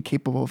 but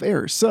incapable of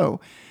error.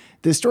 So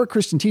the historic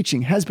Christian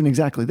teaching has been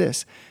exactly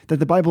this, that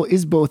the Bible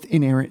is both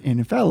inerrant and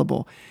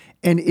infallible,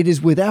 and it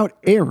is without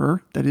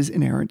error, that is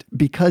inerrant,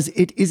 because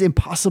it is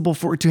impossible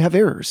for it to have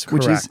errors,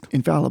 which is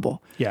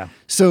infallible. Yeah.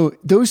 So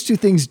those two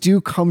things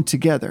do come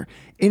together.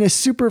 In a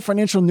super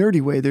financial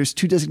nerdy way, there's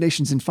two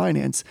designations in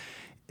finance.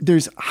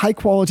 There's high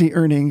quality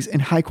earnings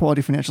and high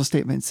quality financial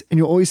statements. And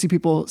you'll always see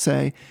people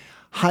say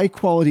high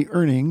quality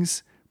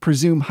earnings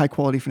presume high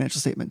quality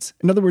financial statements.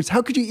 In other words,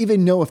 how could you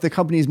even know if the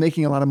company is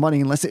making a lot of money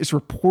unless it's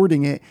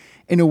reporting it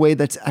in a way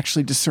that's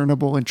actually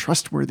discernible and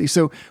trustworthy?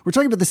 So we're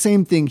talking about the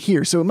same thing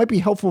here. So it might be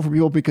helpful for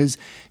people because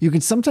you can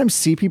sometimes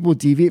see people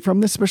deviate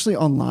from this, especially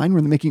online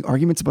when they're making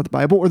arguments about the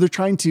Bible, or they're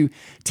trying to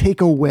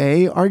take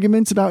away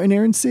arguments about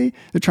inerrancy.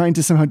 They're trying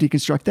to somehow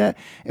deconstruct that.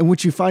 And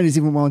what you find is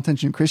even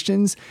well-intentioned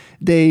Christians,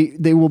 they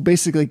will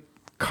basically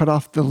cut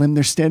off the limb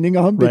they're standing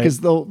on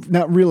because they'll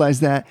not realize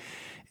that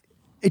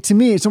to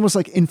me, it's almost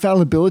like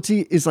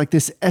infallibility is like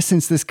this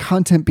essence, this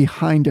content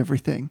behind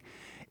everything.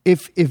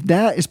 If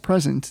that is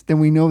present, then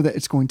we know that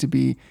it's going to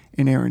be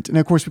inerrant. And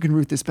of course, we can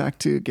root this back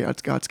to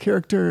God's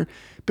character,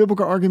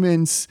 biblical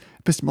arguments,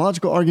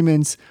 epistemological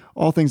arguments,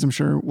 all things I'm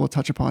sure we'll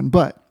touch upon.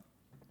 But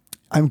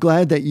I'm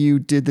glad that you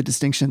did the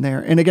distinction there.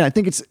 And again, I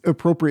think it's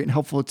appropriate and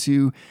helpful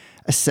to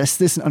assess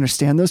this and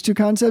understand those two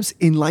concepts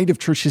in light of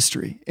church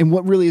history and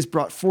what really has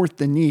brought forth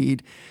the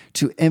need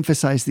to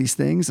emphasize these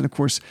things. And of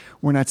course,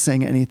 we're not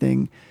saying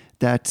anything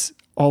that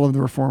all of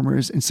the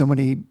reformers and so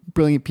many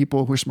brilliant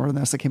people who are smarter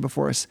than us that came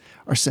before us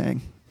are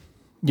saying.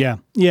 Yeah.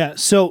 Yeah.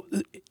 So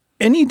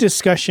any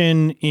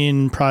discussion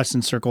in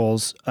Protestant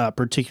circles,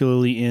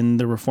 particularly in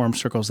the Reformed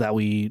circles that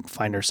we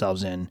find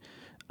ourselves in,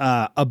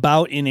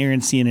 about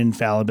inerrancy and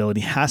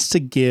infallibility has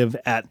to give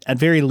at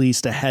very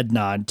least a head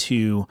nod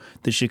to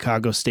the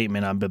Chicago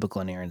Statement on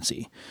Biblical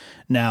Inerrancy.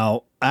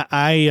 Now,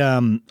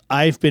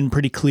 I've been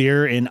pretty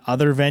clear in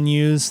other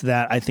venues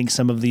that I think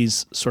some of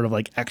these sort of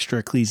like extra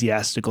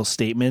ecclesiastical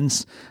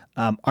statements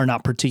are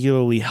not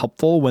particularly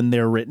helpful when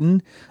they're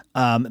written.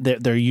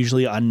 They're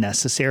usually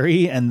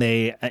unnecessary, and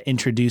they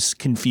introduce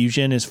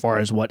confusion as far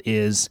as what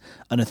is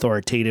an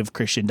authoritative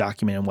Christian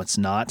document and what's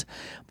not.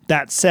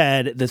 That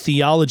said, the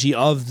theology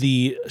of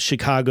the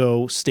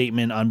Chicago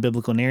Statement on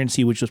Biblical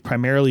Inerrancy, which was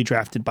primarily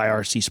drafted by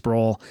R.C.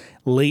 Sproul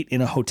late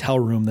in a hotel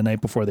room the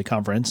night before the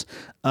conference,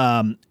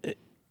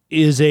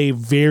 is a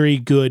very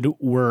good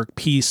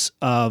piece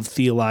of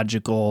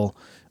theological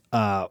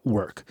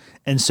work.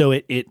 And so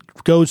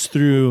it goes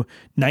through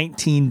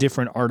 19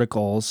 different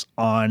articles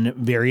on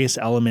various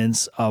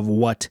elements of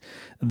what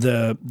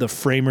the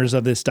framers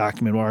of this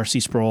document, R.C.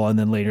 Sproul, and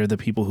then later the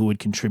people who would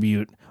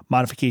contribute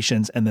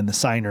modifications, and then the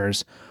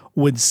signers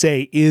would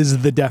say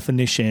is the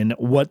definition,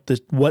 what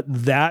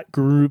that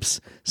group's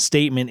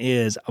statement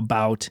is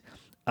about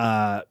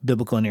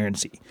biblical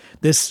inerrancy.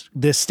 This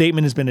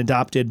statement has been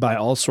adopted by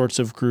all sorts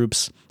of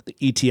groups, the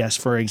ETS,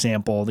 for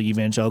example, the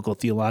Evangelical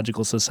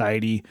Theological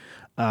Society,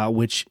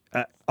 which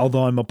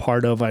although I'm a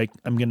part of, I'm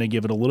going to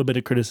give it a little bit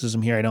of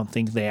criticism here. I don't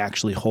think they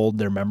actually hold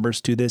their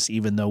members to this,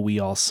 even though we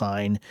all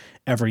sign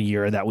every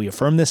year that we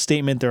affirm this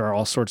statement. There are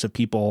all sorts of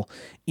people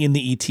in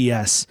the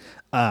ETS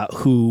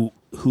who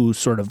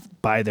sort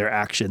of by their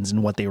actions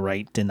and what they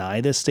write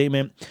deny this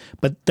statement.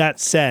 But that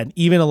said,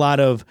 even a lot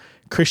of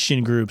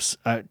Christian groups,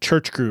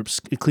 church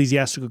groups,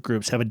 ecclesiastical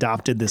groups have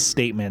adopted this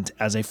statement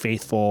as a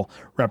faithful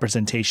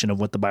representation of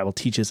what the Bible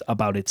teaches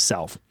about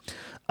itself.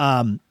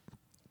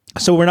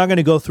 So we're not going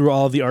to go through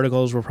all of the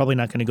articles. We're probably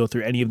not going to go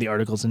through any of the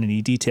articles in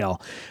any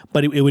detail,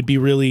 but it would be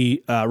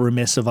really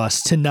remiss of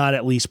us to not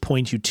at least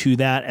point you to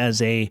that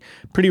as a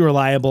pretty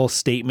reliable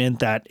statement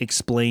that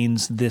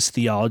explains this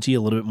theology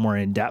a little bit more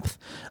in depth.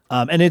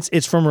 And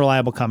it's from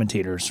reliable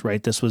commentators,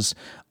 right? This was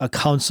a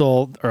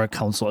council.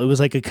 It was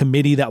like a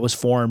committee that was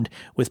formed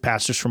with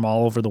pastors from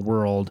all over the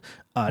world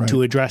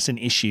to address an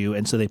issue.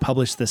 And so they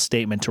published this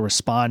statement to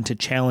respond to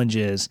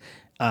challenges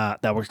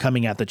that were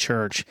coming at the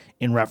church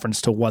in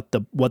reference to what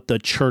the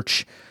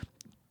church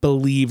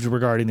believed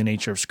regarding the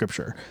nature of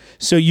Scripture.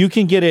 So you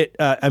can get it.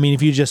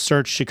 If you just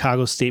search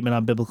Chicago Statement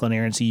on Biblical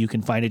Inerrancy, you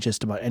can find it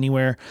just about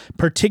anywhere.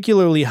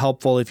 Particularly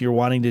helpful if you're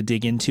wanting to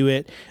dig into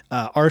it.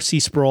 R.C.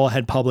 Sproul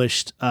had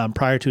published,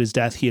 prior to his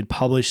death, he had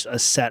published a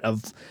set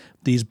of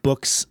these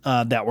books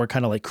that were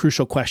kind of like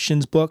crucial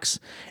questions books.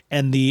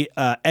 And the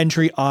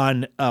entry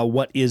on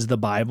what is the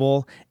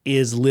Bible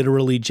is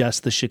literally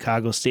just the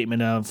Chicago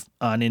Statement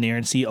on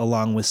Inerrancy,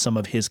 along with some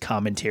of his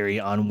commentary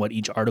on what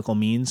each article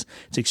means.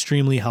 It's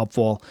extremely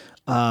helpful.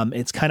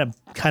 It's kind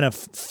of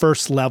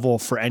first level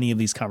for any of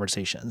these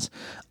conversations.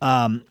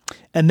 And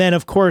then,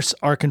 of course,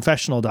 our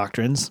confessional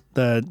doctrines,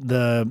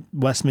 the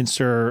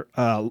Westminster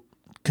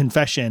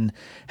Confession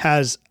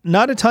has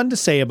not a ton to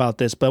say about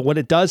this, but what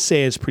it does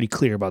say is pretty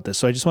clear about this.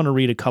 So I just want to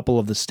read a couple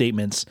of the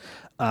statements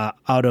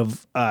out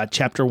of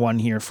chapter 1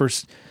 here.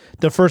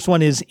 The first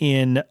one is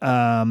in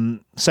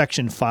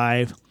section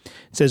 5. It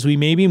says, "We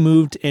may be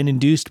moved and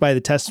induced by the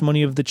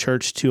testimony of the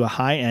church to a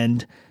high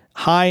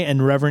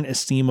and reverent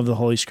esteem of the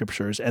Holy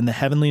Scriptures, and the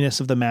heavenliness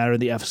of the matter,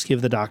 the efficacy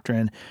of the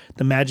doctrine,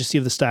 the majesty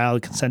of the style, the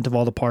consent of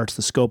all the parts,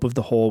 the scope of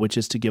the whole, which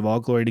is to give all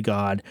glory to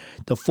God,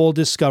 the full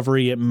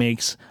discovery it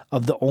makes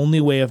of the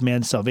only way of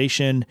man's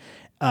salvation,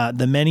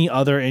 the many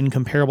other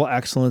incomparable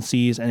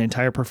excellencies and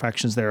entire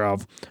perfections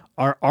thereof,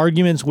 are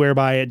arguments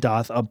whereby it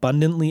doth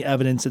abundantly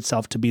evidence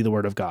itself to be the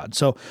word of God."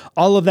 So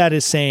all of that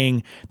is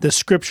saying the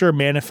Scripture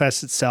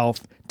manifests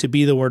itself to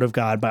be the word of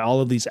God by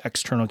all of these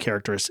external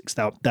characteristics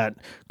that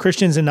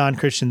Christians and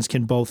non-Christians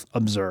can both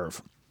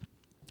observe.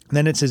 And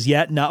then it says,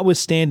 "Yet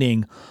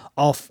notwithstanding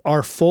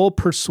our full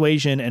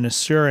persuasion and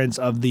assurance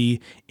of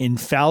the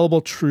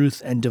infallible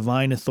truth and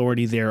divine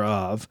authority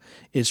thereof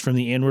is from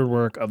the inward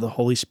work of the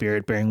Holy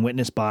Spirit, bearing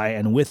witness by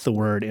and with the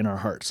word in our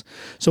hearts."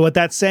 So what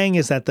that's saying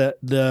is that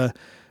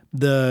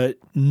the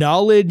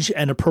knowledge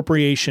and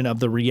appropriation of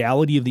the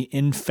reality of the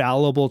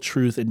infallible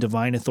truth and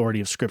divine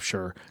authority of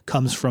Scripture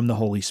comes from the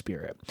Holy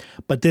Spirit.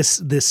 But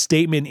this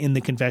statement in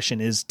the confession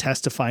is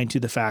testifying to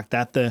the fact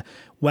that the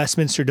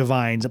Westminster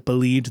divines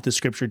believed the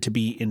Scripture to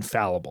be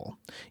infallible,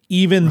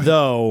 even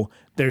though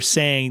they're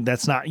saying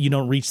that's not, you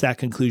don't reach that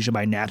conclusion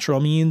by natural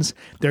means.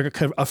 They're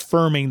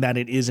affirming that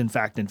it is in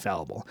fact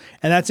infallible.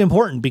 And that's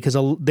important because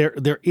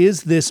there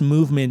is this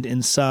movement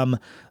in some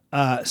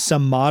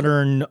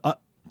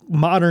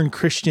modern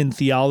Christian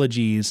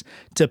theologies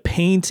to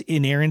paint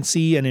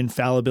inerrancy and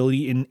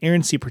infallibility,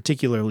 inerrancy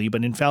particularly,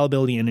 but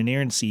infallibility and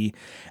inerrancy,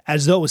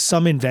 as though it was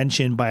some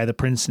invention by the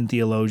Princeton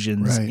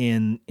theologians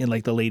in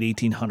like the late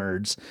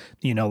 1800s.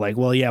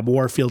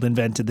 Warfield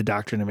invented the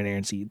doctrine of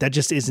inerrancy. That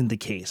just isn't the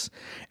case.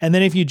 And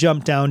then if you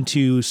jump down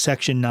to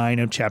section 9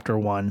 of chapter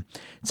 1,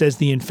 it says,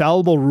 "The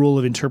infallible rule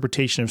of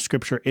interpretation of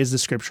Scripture is the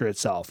Scripture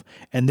itself.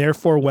 And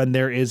therefore, when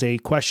there is a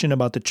question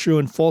about the true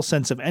and full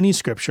sense of any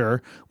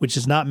Scripture, which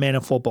is not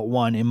manifold but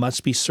one, it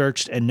must be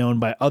searched and known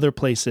by other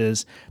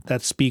places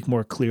that speak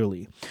more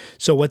clearly."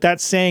 So what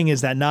that's saying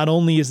is that not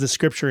only is the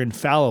Scripture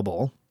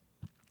infallible,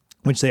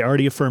 which they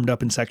already affirmed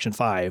up in section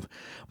 5,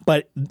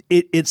 but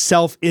it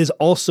itself is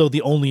also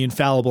the only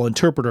infallible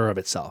interpreter of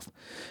itself.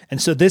 And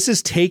so this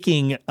is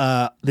taking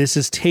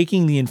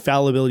the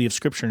infallibility of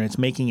Scripture and it's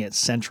making it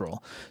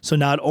central. So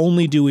not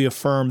only do we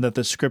affirm that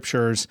the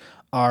Scriptures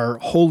are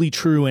wholly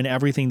true in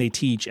everything they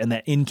teach and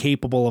that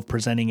incapable of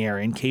presenting error,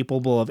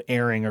 incapable of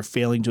erring or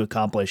failing to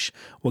accomplish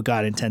what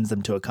God intends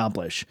them to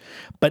accomplish.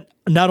 But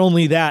not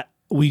only that,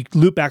 we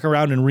loop back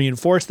around and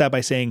reinforce that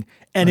by saying,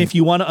 and if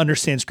you want to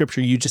understand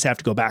Scripture, you just have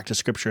to go back to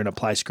Scripture and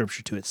apply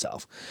Scripture to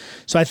itself.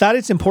 So I thought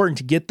it's important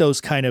to get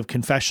those kind of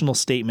confessional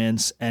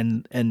statements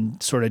and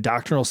sort of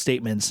doctrinal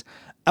statements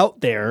out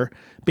there,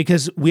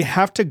 because we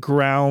have to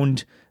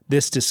ground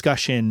this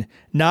discussion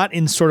not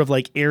in sort of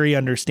like airy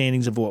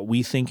understandings of what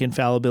we think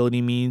infallibility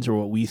means or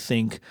what we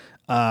think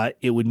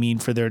it would mean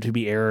for there to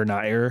be error or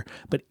not error,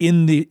 but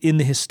in the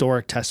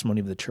historic testimony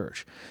of the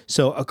church.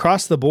 So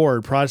across the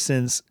board,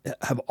 Protestants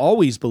have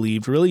always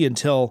believed, really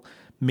until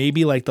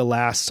maybe like the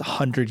last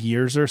 100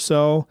 years or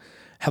so,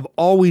 have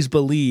always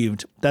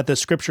believed that the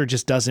scripture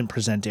just doesn't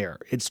present error.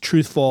 It's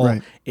truthful.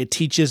 Right. It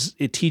teaches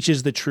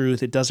the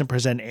truth. It doesn't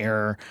present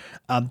error.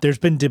 There's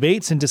been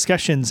debates and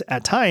discussions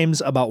at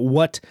times about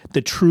what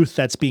the truth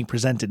that's being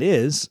presented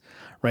is,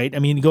 right? I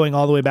mean, going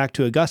all the way back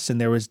to Augustine,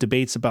 there was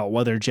debates about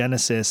whether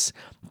Genesis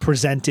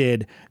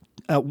presented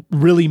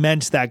really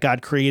meant that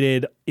God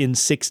created in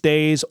 6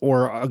 days,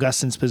 or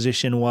Augustine's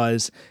position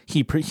was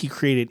he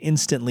created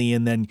instantly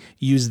and then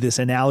used this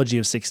analogy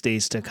of 6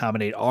 days to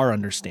accommodate our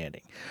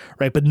understanding,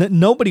 right? But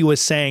nobody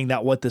was saying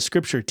that what the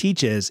scripture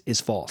teaches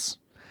is false.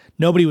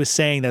 Nobody was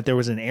saying that there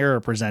was an error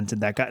presented,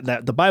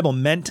 that the Bible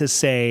meant to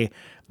say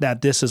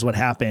that this is what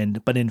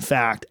happened, but in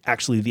fact,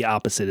 actually the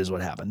opposite is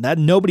what happened. That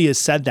nobody has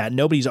said that.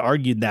 Nobody's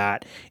argued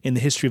that in the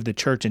history of the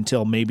church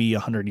until maybe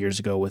 100 years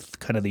ago with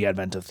kind of the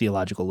advent of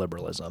theological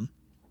liberalism.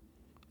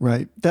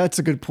 Right. That's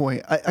a good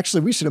point.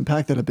 Actually, we should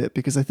unpack that a bit,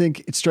 because I think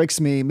it strikes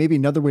me maybe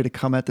another way to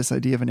come at this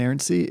idea of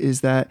inerrancy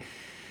is that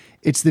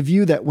it's the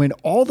view that when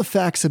all the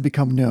facts have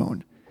become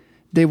known,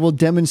 they will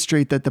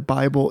demonstrate that the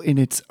Bible in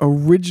its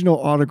original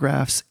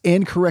autographs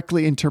and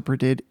correctly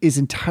interpreted is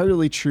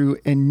entirely true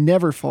and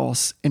never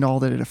false in all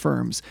that it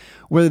affirms,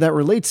 whether that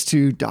relates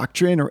to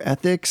doctrine or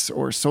ethics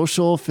or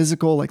social,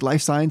 physical, like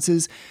life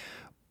sciences.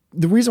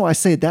 The reason why I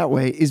say it that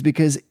way is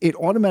because it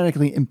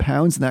automatically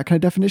impounds in that kind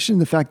of definition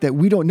the fact that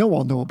we don't know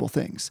all knowable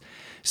things.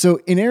 So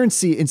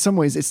inerrancy, in some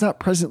ways, it's not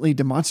presently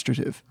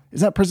demonstrative.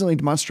 It's not presently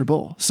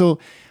demonstrable. So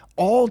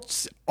all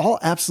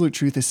absolute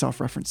truth is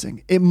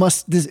self-referencing. It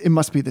must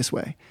be this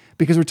way,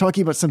 because we're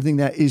talking about something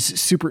that is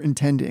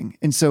superintending.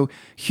 And so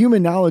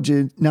human knowledge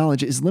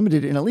is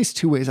limited in at least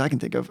two ways I can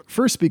think of.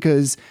 First,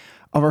 because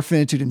of our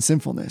finitude and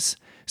sinfulness.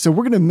 So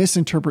we're going to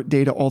misinterpret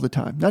data all the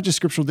time, not just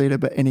scriptural data,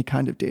 but any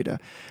kind of data.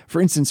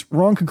 For instance,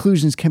 wrong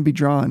conclusions can be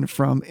drawn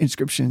from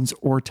inscriptions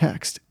or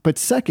text. But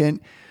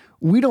second,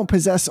 we don't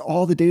possess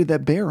all the data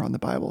that bear on the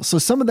Bible. So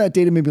some of that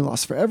data may be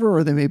lost forever,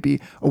 or they may be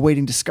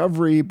awaiting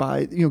discovery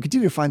by,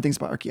 continue to find things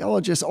by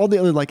archaeologists, all the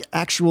other like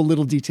actual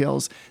little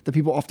details that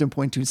people often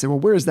point to and say, well,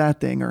 where is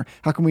that thing? Or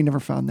how come we never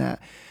found that?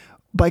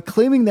 By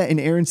claiming that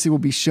inerrancy will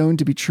be shown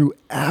to be true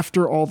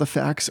after all the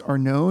facts are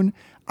known,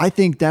 I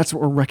think that's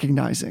what we're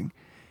recognizing.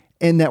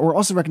 And that we're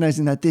also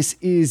recognizing that this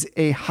is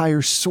a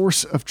higher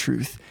source of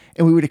truth.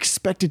 And we would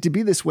expect it to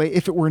be this way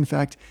if it were, in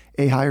fact,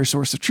 a higher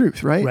source of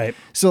truth, right? Right.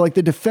 So like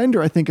the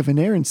defender, I think, of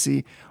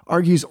inerrancy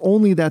argues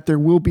only that there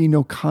will be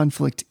no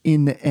conflict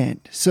in the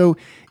end. So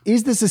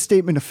is this a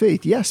statement of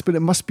faith? Yes, but it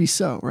must be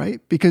so, right?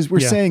 Because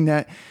we're saying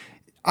that,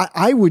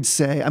 I would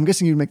say, I'm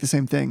guessing you'd make the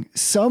same thing.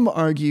 Some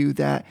argue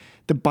that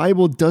the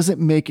Bible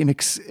doesn't make an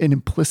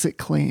implicit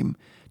claim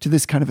to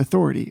this kind of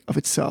authority of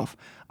itself.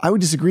 I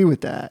would disagree with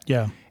that.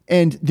 Yeah.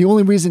 And the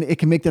only reason it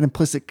can make that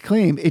implicit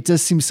claim, it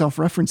does seem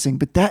self-referencing.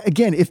 But that,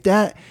 again,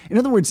 in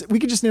other words, we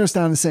could just narrow this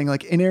down to saying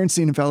like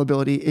inerrancy and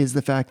infallibility is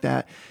the fact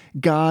that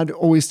God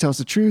always tells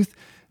the truth.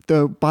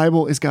 The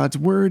Bible is God's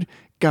word.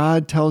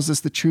 God tells us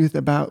the truth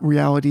about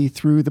reality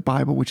through the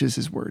Bible, which is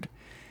his word.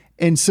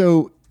 And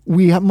so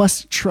we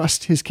must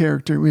trust his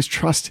character. We must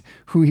trust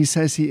who he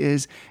says he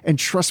is and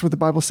trust what the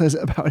Bible says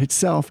about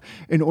itself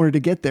in order to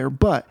get there.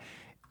 But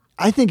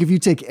I think if you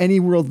take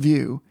any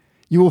worldview,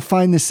 you will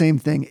find the same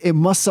thing. It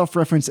must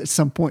self-reference at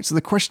some point. So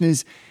the question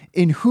is,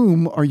 in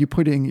whom are you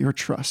putting your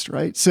trust,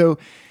 right? So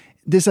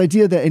this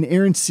idea that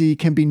inerrancy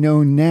can be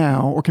known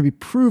now or can be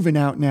proven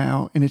out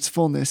now in its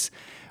fullness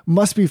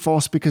must be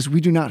false, because we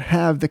do not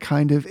have the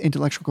kind of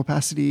intellectual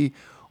capacity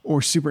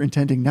or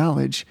superintending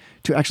knowledge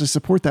to actually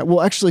support that.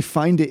 We'll actually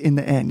find it in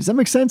the end. Does that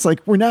make sense? Like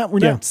we're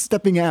not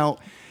stepping out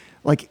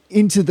like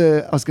into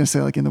the, I was going to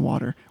say like in the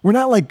water. We're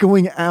not like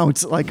going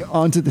out like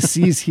onto the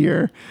seas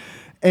here.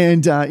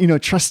 And,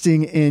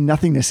 trusting in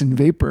nothingness and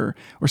vapor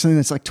or something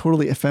that's like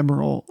totally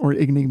ephemeral or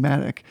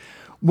enigmatic.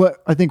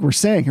 What I think we're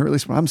saying here, or at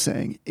least what I'm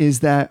saying,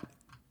 is that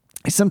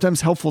it's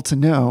sometimes helpful to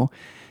know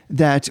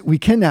that we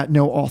cannot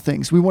know all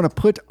things. We want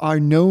to put our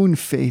known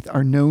faith,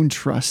 our known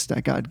trust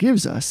that God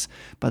gives us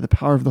by the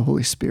power of the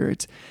Holy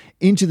Spirit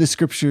into the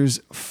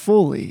scriptures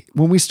fully.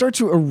 When we start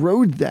to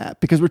erode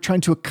that because we're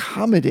trying to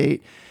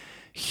accommodate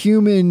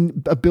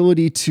human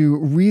ability to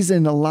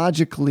reason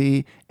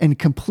logically and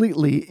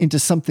completely into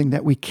something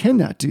that we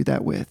cannot do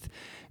that with,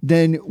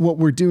 then what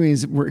we're doing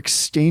is we're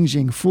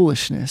exchanging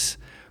foolishness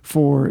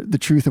for the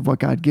truth of what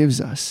God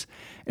gives us.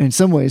 And in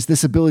some ways,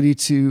 this ability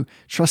to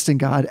trust in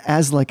God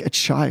as like a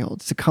child,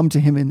 to come to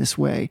him in this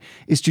way,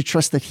 is to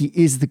trust that he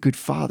is the good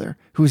Father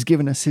who has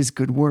given us his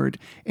good word,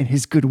 and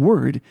his good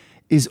word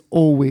is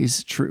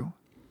always true.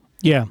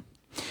 Yeah.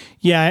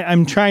 Yeah,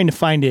 I'm trying to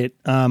find it.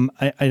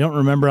 I don't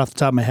remember off the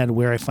top of my head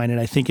where I find it.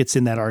 I think it's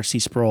in that R.C.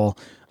 Sproul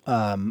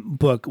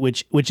book,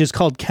 which is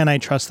called Can I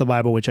Trust the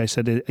Bible, which I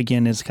said,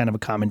 again, is kind of a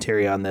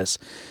commentary on this.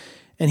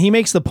 And he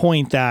makes the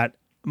point that,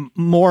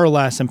 more or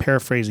less, I'm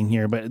paraphrasing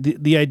here, but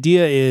the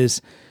idea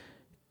is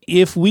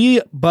if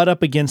we butt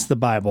up against the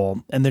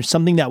Bible and there's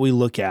something that we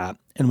look at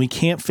and we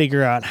can't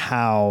figure out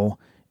how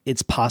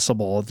it's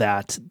possible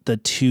that the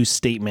two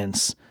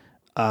statements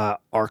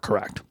are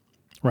correct.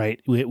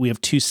 Right. We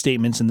have two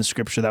statements in the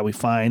scripture that we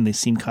find. They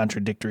seem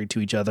contradictory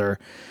to each other.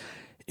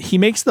 he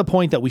makes the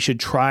point that we should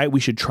try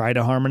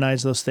to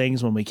harmonize those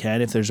things when we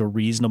can. If there's a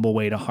reasonable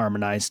way to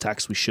harmonize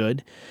text, we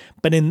should.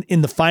 But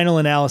in the final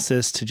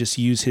analysis, to just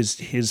use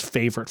his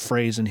favorite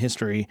phrase in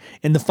history,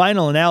 in the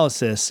final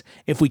analysis,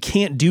 if we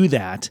can't do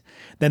that,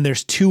 then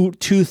there's two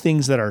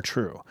things that are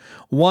true.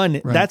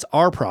 One, that's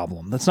our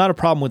problem. That's not a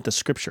problem with the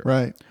scripture.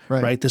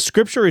 Right. The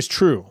scripture is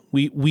true.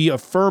 We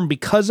affirm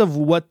because of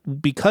what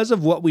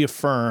we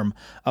affirm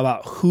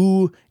about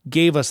who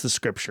gave us the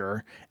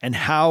scripture and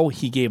how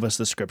he gave us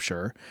the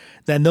scripture,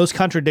 then those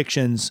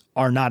contradictions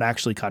are not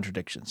actually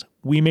contradictions.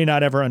 We may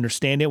not ever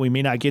understand it. We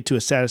may not get to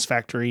a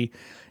satisfactory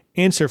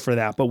answer for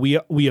that, but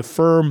we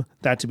affirm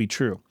that to be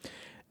true.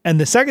 And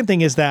the second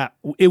thing is that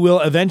it will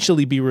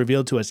eventually be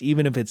revealed to us,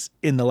 even if it's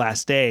in the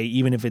last day,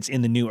 even if it's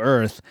in the new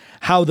earth,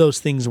 how those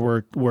things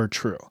were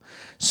true.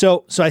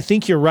 So I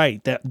think you're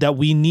right that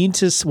we need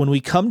to, when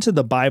we come to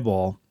the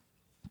Bible,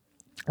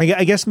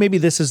 I guess maybe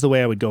this is the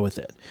way I would go with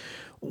it.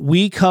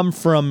 We come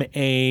from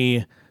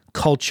a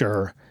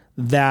culture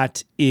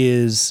that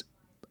is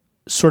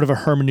sort of a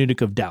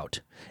hermeneutic of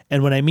doubt.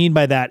 And what I mean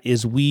by that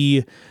is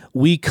we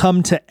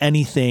come to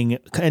anything,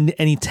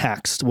 any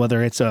text,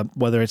 whether it's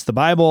the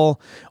Bible,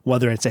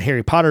 whether it's a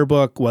Harry Potter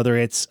book, whether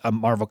it's a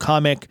Marvel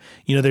comic,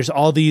 there's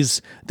all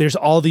these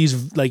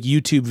like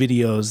YouTube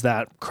videos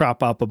that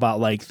crop up about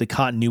like the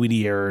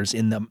continuity errors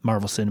in the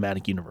Marvel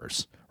Cinematic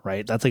Universe.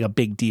 Right? That's like a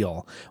big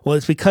deal. Well,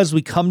 it's because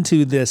we come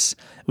to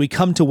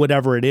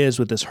whatever it is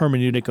with this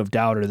hermeneutic of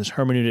doubt or this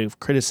hermeneutic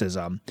of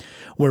criticism,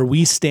 where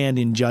we stand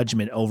in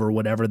judgment over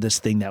whatever this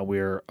thing that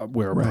we're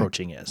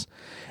approaching is.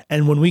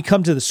 And when we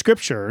come to the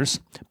scriptures,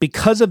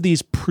 because of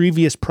these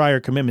prior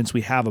commitments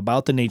we have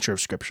about the nature of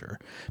scripture,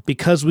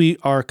 because we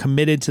are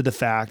committed to the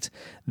fact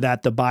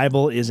that the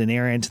Bible is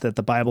inerrant, that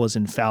the Bible is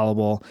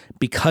infallible,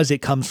 because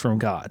it comes from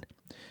God,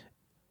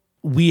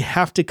 we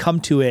have to come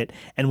to it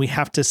and we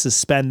have to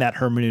suspend that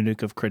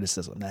hermeneutic of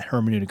criticism, that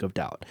hermeneutic of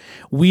doubt.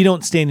 We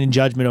don't stand in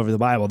judgment over the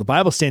Bible. The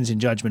Bible stands in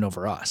judgment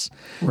over us.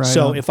 Right.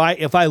 So if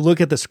I look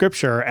at the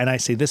scripture and I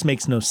say, this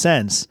makes no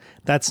sense,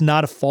 that's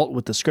not a fault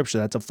with the scripture.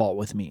 That's a fault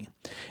with me.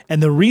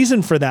 And the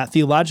reason for that,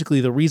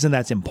 theologically, the reason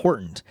that's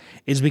important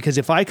is because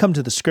if I come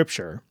to the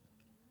scripture,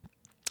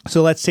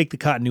 so let's take the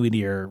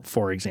continuity error,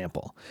 for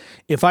example.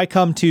 If I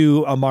come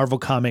to a Marvel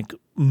comic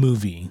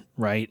movie,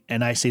 right,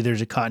 and I say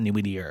there's a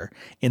continuity error.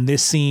 In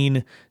this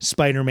scene,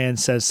 Spider-Man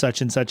says such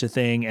and such a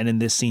thing, and in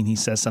this scene he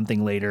says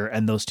something later,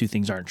 and those two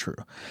things aren't true.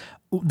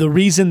 The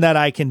reason that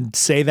I can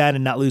say that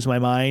and not lose my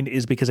mind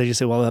is because I just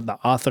say, well, the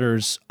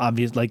authors,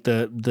 obviously, like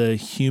the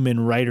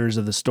human writers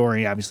of the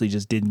story obviously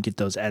just didn't get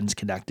those ends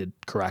connected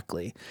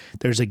correctly.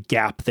 There's a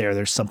gap there.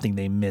 There's something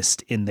they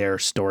missed in their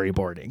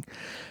storyboarding.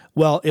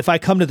 Well, if I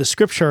come to the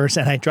scriptures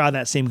and I draw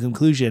that same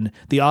conclusion,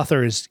 the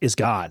author is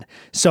God.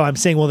 So I'm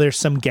saying, well, there's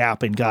some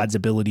gap in God's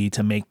ability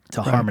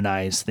to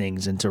harmonize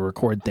things and to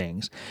record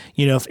things.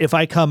 If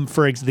I come,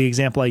 for the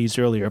example I used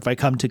earlier, if I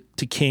come to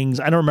Kings,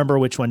 I don't remember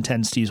which one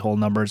tends to use whole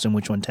numbers and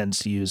which one tends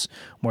to use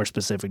more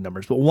specific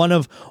numbers, but one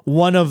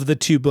of the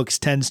two books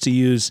tends to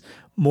use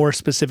more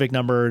specific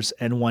numbers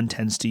and one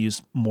tends to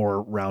use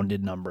more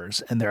rounded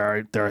numbers. And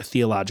there are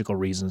theological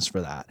reasons for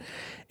that.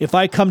 If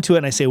I come to it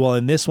and I say, well,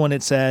 in this one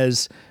it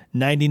says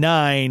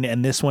 99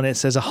 and this one it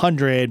says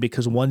 100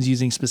 because one's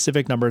using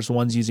specific numbers,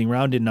 one's using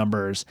rounded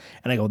numbers,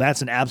 and I go,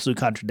 that's an absolute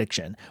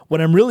contradiction.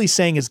 What I'm really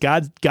saying is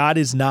God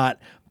is not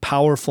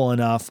powerful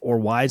enough or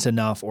wise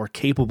enough or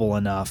capable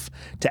enough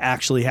to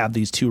actually have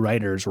these two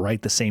writers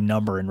write the same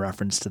number in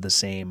reference to the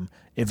same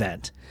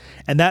event.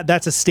 And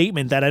that's a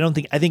statement that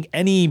I think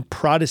any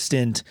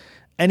Protestant,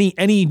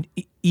 any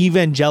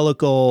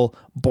evangelical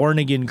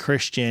born-again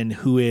Christian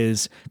who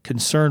is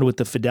concerned with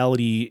the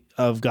fidelity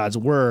of God's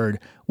word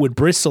would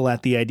bristle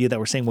at the idea that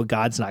we're saying, well,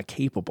 God's not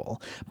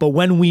capable. But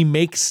when we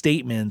make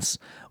statements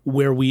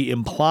where we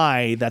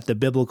imply that the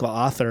biblical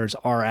authors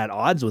are at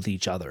odds with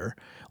each other,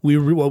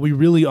 what we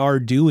really are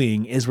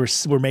doing is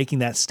we're making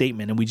that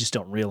statement and we just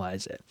don't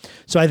realize it.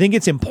 So I think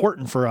it's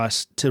important for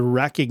us to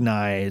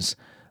recognize,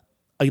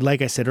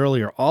 like I said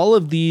earlier, all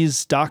of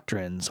these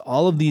doctrines,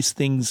 all of these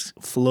things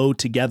flow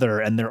together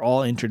and they're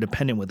all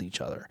interdependent with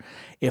each other.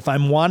 If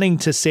I'm wanting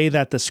to say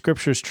that the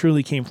scriptures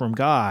truly came from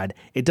God,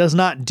 it does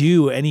not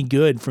do any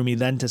good for me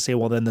then to say,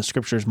 well, then the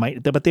scriptures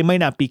but they might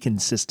not be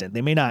consistent.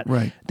 They may not,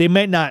 right. They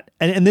might not,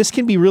 and this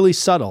can be really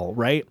subtle,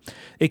 right?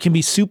 It can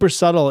be super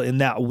subtle in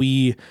that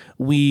we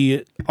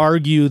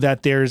argue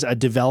that there's a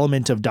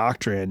development of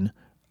doctrine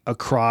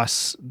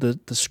across the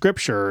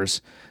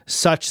scriptures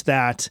such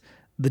that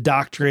the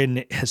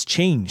doctrine has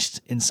changed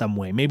in some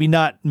way. Maybe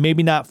not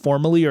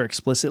formally or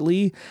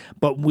explicitly,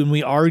 but when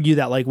we argue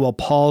that, like, well,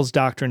 Paul's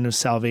doctrine of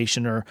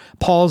salvation or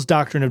Paul's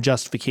doctrine of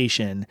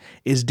justification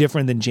is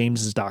different than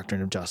James's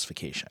doctrine of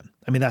justification.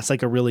 I mean, that's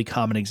like a really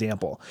common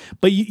example.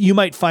 But you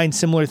might find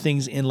similar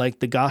things in like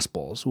the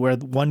Gospels, where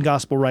one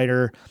gospel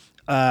writer,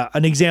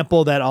 an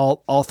example that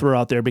I'll throw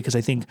out there because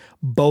I think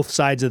both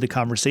sides of the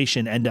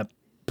conversation end up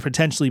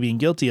potentially being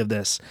guilty of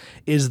this,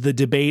 is the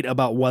debate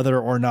about whether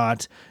or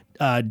not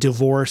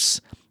divorce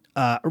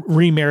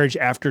remarriage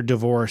after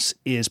divorce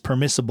is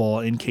permissible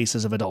in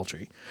cases of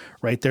adultery,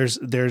 right? There's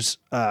the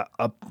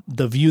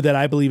view that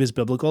I believe is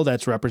biblical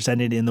that's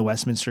represented in the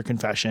Westminster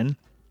Confession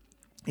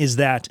is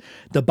that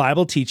the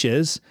Bible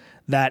teaches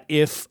that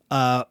if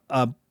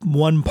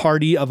one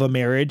party of a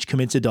marriage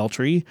commits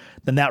adultery,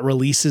 then that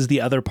releases the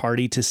other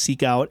party to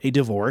seek out a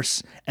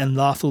divorce and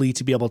lawfully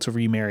to be able to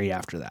remarry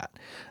after that.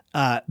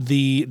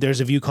 There's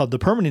a view called the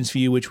permanence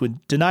view, which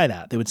would deny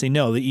that. They would say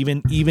no, that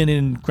even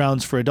in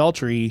grounds for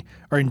adultery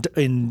or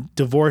in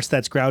divorce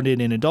that's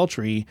grounded in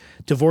adultery,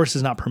 divorce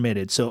is not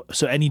permitted. So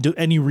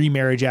any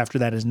remarriage after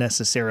that is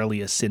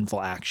necessarily a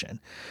sinful action.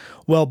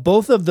 Well,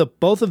 both of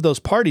those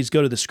parties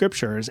go to the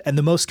scriptures, and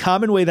the most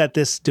common way that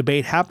this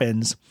debate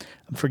happens,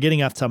 I'm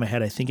forgetting off the top of my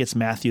head, I think it's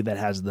Matthew that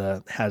has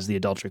the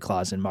adultery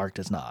clause and Mark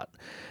does not.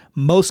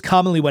 Most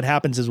commonly what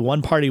happens is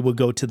one party will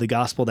go to the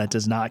gospel that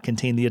does not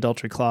contain the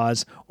adultery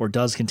clause or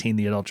does contain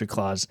the adultery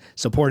clause,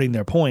 supporting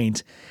their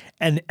point.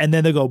 And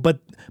then they go, but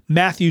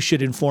Matthew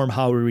should inform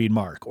how we read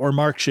Mark, or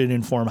Mark should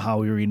inform how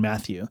we read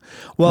Matthew.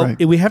 Well,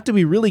 Right. we have to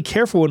be really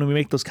careful when we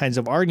make those kinds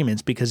of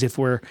arguments, because if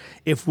we're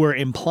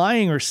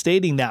implying or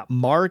stating that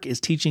Mark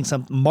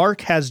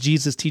has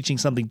Jesus teaching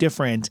something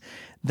different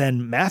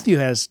than Matthew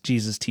has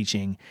Jesus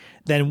teaching,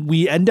 then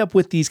we end up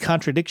with these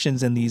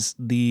contradictions and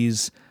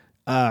these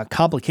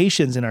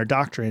complications in our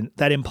doctrine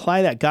that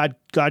imply that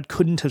God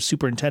couldn't have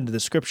superintended the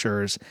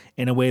scriptures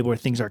in a way where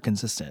things are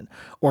consistent,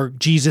 or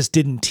Jesus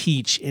didn't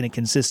teach in a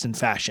consistent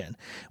fashion.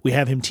 We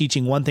have him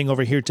teaching one thing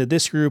over here to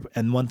this group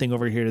and one thing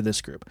over here to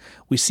this group.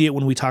 We see it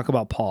when we talk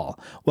about Paul.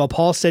 Well,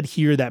 Paul said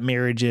here that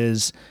marriage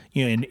is,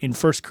 in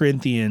 1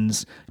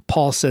 Corinthians,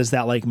 Paul says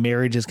that like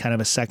marriage is kind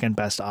of a second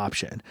best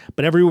option.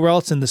 But everywhere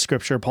else in the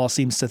scripture, Paul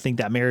seems to think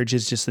that marriage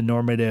is just the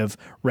normative,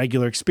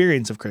 regular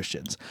experience of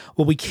Christians.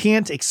 Well, we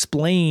can't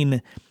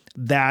explain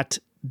that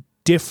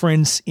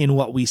difference in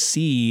what we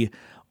see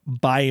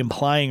by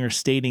implying or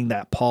stating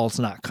that Paul's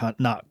not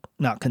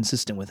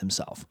consistent with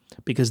himself,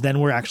 because then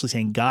we're actually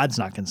saying God's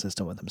not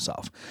consistent with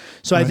himself.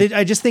 So Right.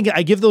 I just think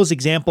I give those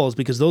examples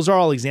because those are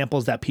all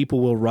examples that people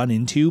will run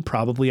into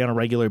probably on a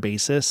regular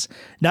basis,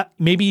 not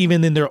maybe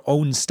even in their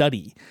own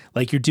study.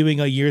 Like you're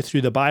doing a year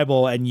through the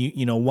Bible and you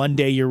one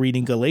day you're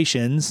reading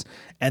Galatians,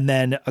 and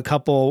then a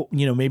couple,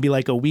 maybe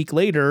like a week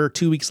later,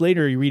 2 weeks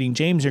later, you're reading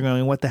James, you're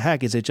going, what the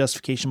heck? Is it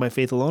justification by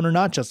faith alone or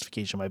not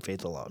justification by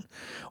faith alone?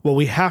 Well,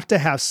 we have to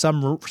have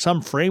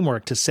some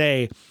framework to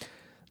say,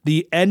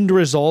 the end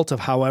result of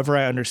however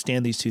I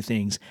understand these two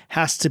things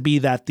has to be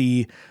that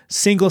the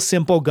single,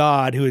 simple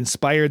God who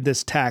inspired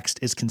this text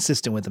is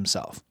consistent with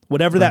himself.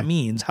 Whatever that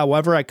means,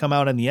 however I come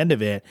out on the end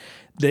of it,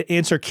 the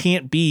answer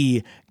can't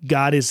be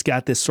God has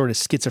got this sort of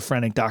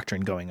schizophrenic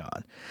doctrine going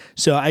on.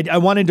 So I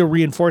wanted to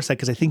reinforce that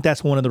because I think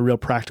that's one of the real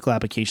practical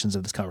applications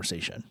of this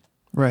conversation.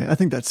 Right. I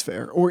think that's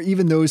fair. Or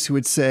even those who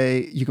would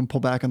say, you can pull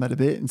back on that a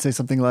bit and say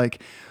something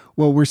like,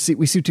 well, we see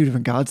two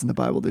different gods in the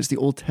Bible. There's the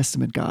Old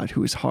Testament God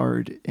who is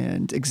hard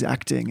and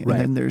exacting. And Right.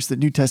 then there's the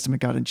New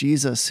Testament God in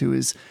Jesus who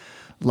is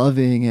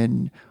loving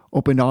and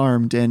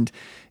open-armed. And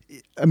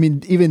I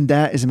mean, even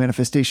that is a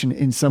manifestation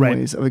in some Right.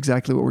 ways of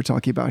exactly what we're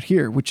talking about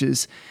here, which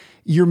is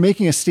you're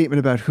making a statement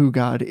about who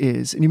God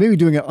is, and you may be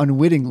doing it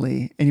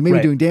unwittingly, and you may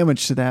Right. be doing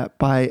damage to that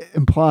by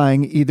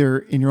implying either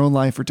in your own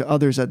life or to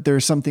others that there are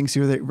some things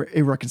here that are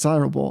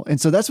irreconcilable.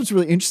 And so that's what's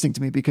really interesting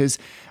to me, because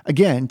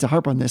again, to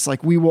harp on this,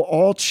 like we will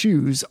all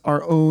choose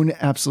our own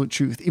absolute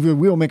truth. Either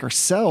we will make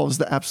ourselves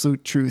the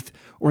absolute truth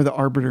or the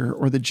arbiter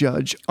or the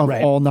judge of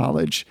Right. all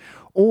knowledge,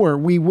 or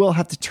we will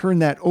have to turn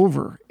that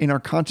over in our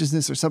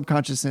consciousness or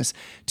subconsciousness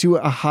to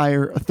a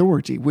higher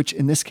authority, which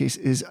in this case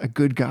is a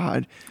good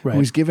God Right.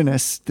 who's given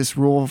us this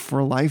rule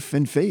for life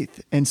and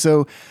faith. And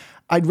so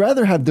I'd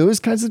rather have those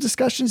kinds of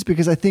discussions,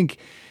 because I think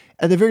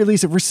at the very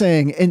least, if we're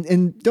saying,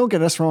 and don't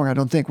get us wrong, I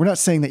don't think, we're not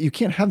saying that you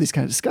can't have these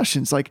kind of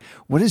discussions. Like,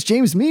 what does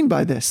James mean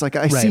by this? Like,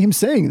 I Right. see him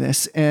saying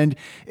this, and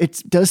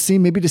it does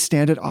seem maybe to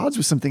stand at odds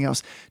with something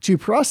else. To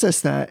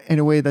process that in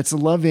a way that's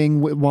loving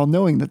while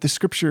knowing that the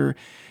scripture,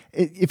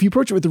 if you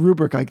approach it with the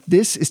rubric, like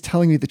this is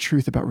telling me the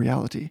truth about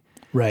reality.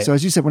 Right. So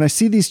as you said, when I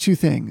see these two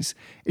things,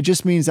 it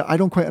just means that I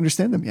don't quite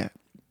understand them yet,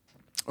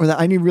 or that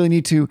I really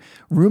need to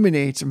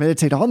ruminate or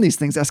meditate on these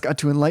things, ask God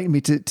to enlighten me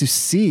to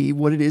see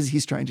what it is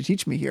he's trying to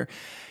teach me here.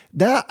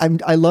 That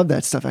I love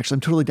that stuff. Actually,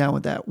 I'm totally down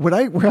with that. Where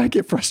I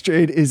get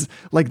frustrated is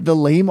like the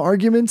lame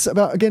arguments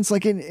against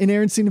like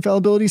inerrancy and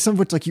infallibility, some of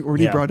which like you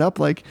already Yeah. brought up.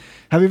 Like,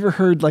 have you ever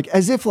heard like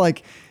as if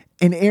like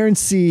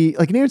inerrancy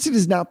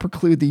does not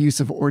preclude the use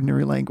of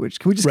ordinary language.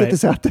 Can we just Right. get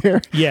this out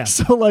there? Yeah.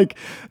 So like,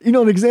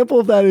 an example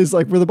of that is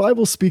like where the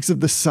Bible speaks of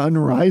the sun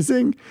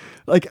rising.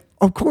 Like,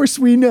 of course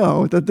we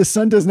know that the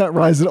sun does not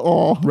rise at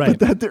all, Right.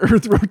 but that the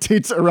earth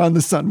rotates around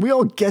the sun. We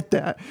all get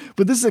that.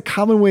 But this is a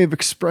common way of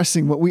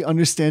expressing what we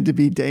understand to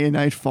be day and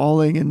night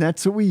falling. And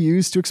that's what we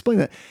use to explain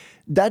that.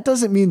 That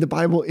doesn't mean the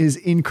Bible is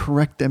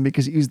incorrect then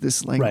because it used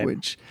this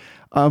language.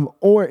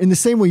 Or in the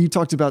same way you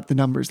talked about the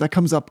numbers, that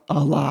comes up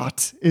a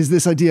lot, is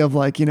this idea of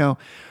like,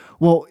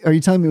 well, are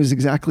you telling me it was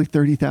exactly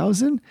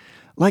 30,000?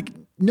 Like,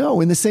 no,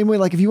 in the same way,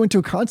 like if you went to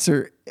a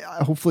concert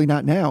hopefully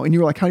not now. And you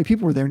were like, how many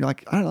people were there? And you're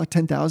like, I don't know, like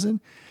 10,000.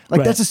 Like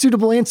Right. that's a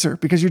suitable answer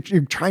because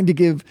you're trying to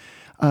give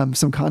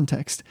some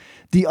context.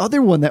 The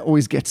other one that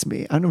always gets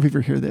me, I don't know if you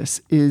ever hear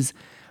this, is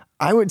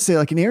I would say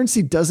like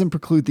inerrancy doesn't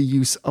preclude the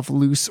use of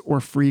loose or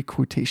free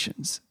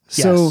quotations.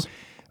 So Yes.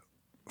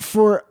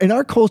 for in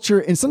our culture,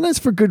 and sometimes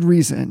for good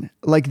reason,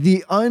 like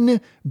the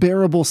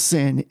unbearable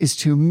sin is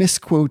to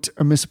misquote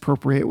or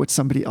misappropriate what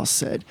somebody else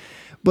said.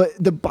 But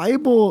the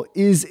Bible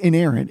is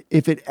inerrant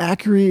if it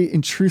accurately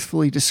and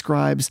truthfully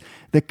describes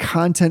the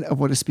content of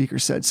what a speaker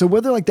said. So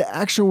whether like the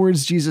actual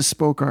words Jesus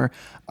spoke are,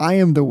 I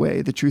am the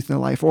way, the truth, and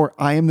the life, or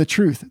I am the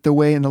truth, the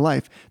way, and the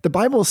life, the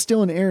Bible is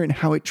still inerrant in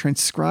how it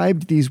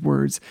transcribed these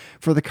words,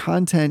 for the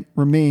content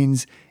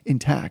remains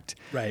intact.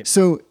 Right.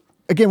 So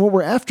again, what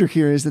we're after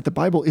here is that the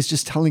Bible is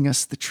just telling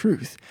us the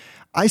truth.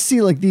 I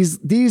see like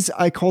these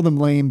I call them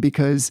lame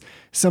because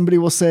somebody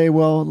will say,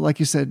 well, like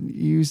you said,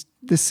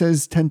 this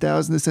says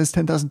 10,000, this says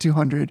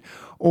 10,200,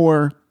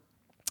 or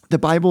the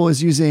Bible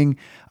is using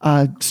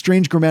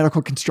strange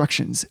grammatical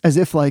constructions as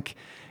if like,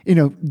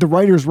 the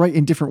writers write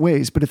in different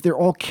ways, but if they're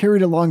all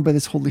carried along by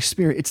this Holy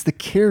Spirit, it's the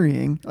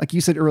carrying, like you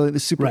said earlier, the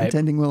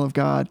superintending will of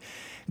God.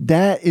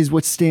 That is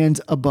what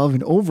stands above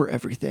and over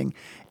everything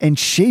and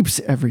shapes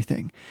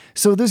everything.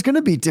 So there's going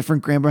to be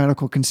different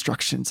grammatical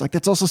constructions. Like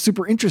that's also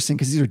super interesting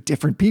because these are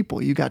different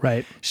people. You got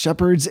Right.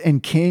 shepherds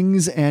and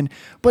kings,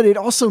 but it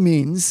also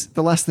means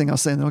the last thing I'll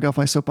say, and then I'll get off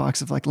my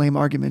soapbox of like lame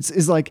arguments,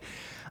 is like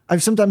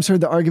I've sometimes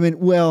heard the argument,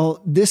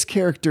 well, this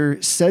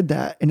character said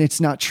that and it's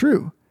not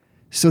true.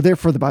 So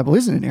therefore the Bible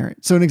isn't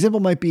inerrant. So an example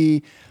might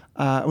be,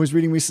 I was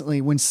reading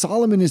recently when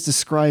Solomon is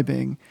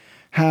describing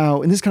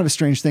how, and this is kind of a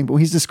strange thing, but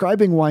when he's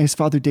describing why his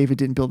father David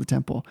didn't build the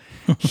temple,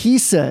 he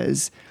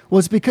says, well,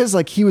 it's because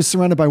like he was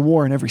surrounded by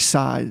war on every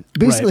side.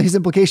 Basically, Right. his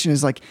implication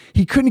is like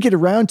he couldn't get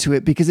around to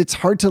it because it's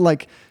hard to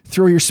like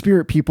throw your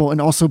spirit people and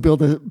also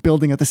build a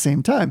building at the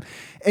same time.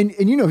 And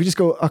if you just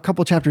go a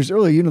couple chapters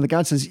earlier, that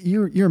God says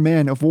you're a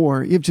man of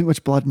war. You have too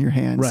much blood in your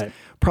hands. Right.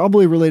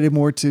 Probably related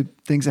more to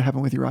things that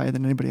happened with Uriah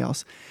than anybody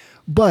else.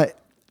 But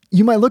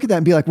you might look at that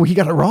and be like, well, he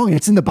got it wrong.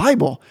 It's in the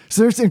Bible.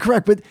 So it's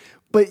incorrect.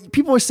 But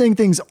people are saying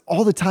things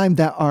all the time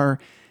that are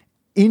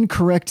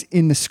incorrect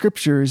in the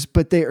scriptures,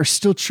 but they are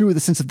still true in the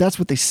sense of that's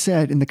what they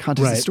said in the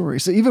context of Right. the story.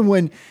 So even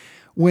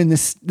when the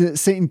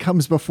Satan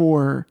comes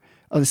before,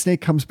 the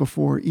snake comes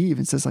before Eve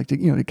and says like, did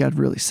God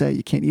really say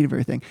you can't eat of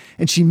everything?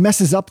 And she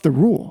messes up the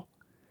rule.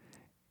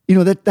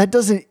 That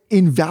doesn't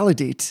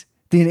invalidate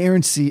the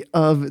inerrancy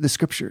of the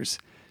scriptures.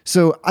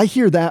 So I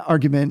hear that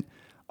argument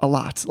a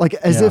lot, like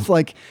as Yeah. if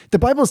like the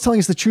Bible is telling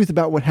us the truth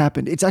about what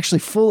happened. It's actually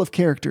full of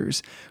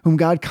characters whom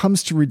God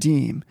comes to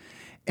redeem,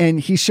 and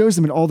he shows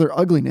them in all their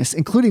ugliness,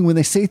 including when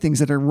they say things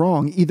that are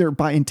wrong, either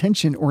by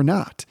intention or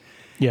not.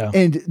 Yeah.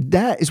 And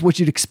that is what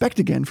you'd expect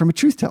again from a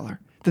truth teller,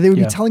 that they would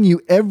Yeah. be telling you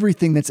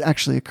everything that's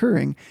actually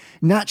occurring,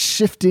 not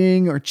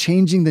shifting or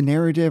changing the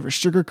narrative or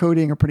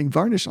sugarcoating or putting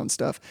varnish on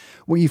stuff.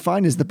 What you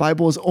find is the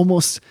Bible is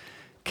almost,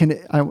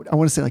 I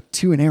want to say like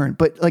too inerrant,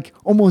 but like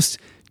almost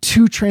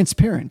too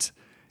transparent.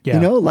 Yeah.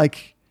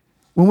 Like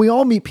when we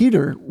all meet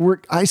Peter,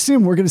 I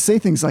assume we're going to say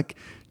things like,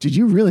 "Did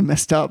you really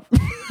messed up?"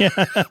 Yeah.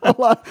 a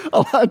lot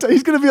of times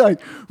he's going to be like,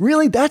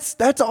 "Really? That's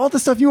all the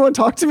stuff you want to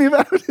talk to me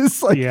about?"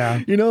 It's like, Yeah.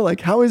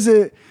 like how is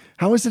it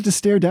to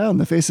stare down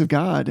the face of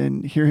God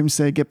and hear him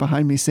say, "Get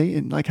behind me,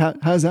 Satan"? Like how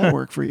does that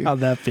work for you?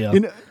 How'd that feel?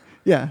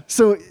 Yeah.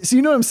 So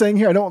you know what I'm saying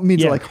here? I don't mean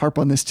Yeah. to like harp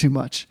on this too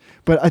much,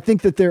 but I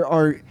think that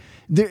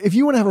if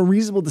you want to have a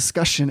reasonable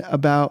discussion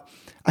about,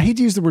 I hate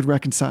to use the word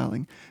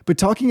reconciling, but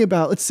talking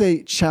about, let's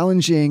say,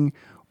 challenging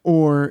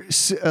or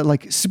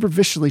like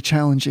superficially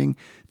challenging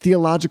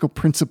theological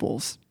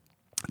principles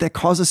that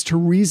cause us to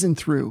reason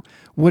through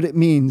what it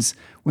means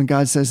when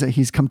God says that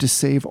he's come to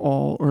save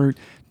all, or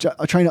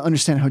trying to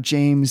understand how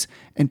James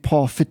and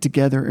Paul fit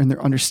together in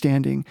their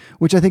understanding,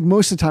 which I think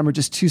most of the time are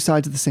just two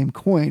sides of the same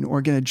coin, or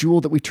again, a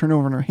jewel that we turn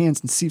over in our hands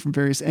and see from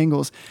various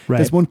angles. Right.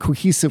 That's one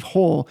cohesive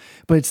whole,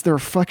 but it's the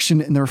reflection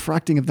and the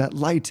refracting of that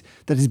light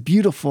that is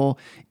beautiful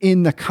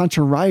in the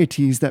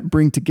contrarieties that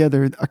bring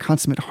together a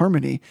consummate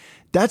harmony.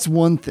 That's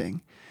one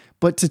thing.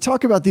 But to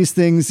talk about these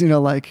things,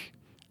 like,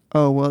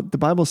 oh, well, the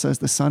Bible says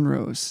the sun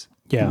rose.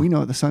 Yeah. We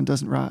know the sun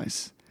doesn't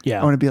rise. Yeah.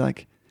 I want to be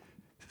like,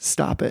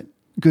 stop it.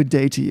 Good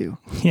day to you.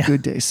 Yeah.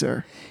 Good day,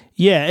 sir.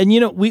 Yeah, and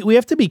we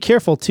have to be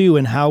careful too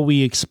in how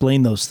we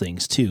explain those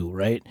things too,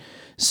 right?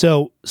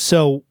 So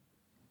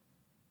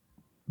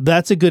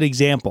that's a good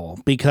example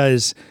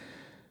because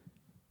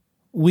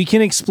we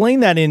can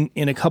explain that in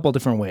a couple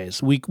different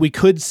ways. We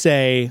could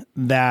say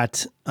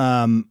that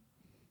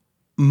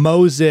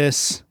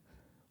Moses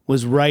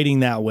was writing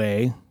that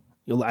way.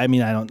 I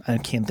mean, I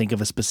can't think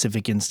of a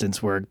specific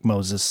instance where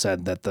Moses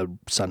said that the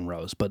sun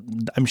rose, but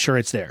I'm sure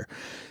it's there.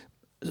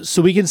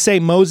 So we can say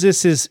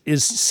Moses is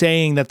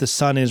saying that the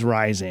sun is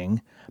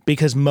rising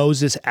because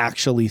Moses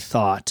actually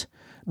thought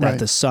that Right.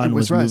 the sun It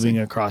was was moving rising.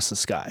 across the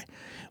sky.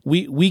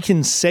 We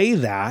can say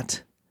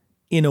that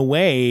in a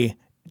way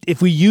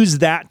if we use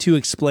that to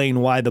explain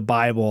why the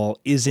Bible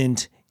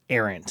isn't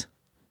errant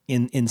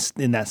in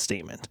that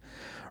statement,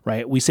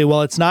 right? We say,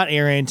 well, it's not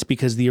errant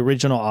because the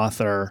original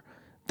author,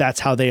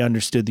 that's how they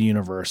understood the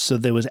universe. So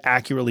they was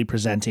accurately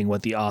presenting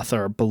what the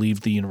author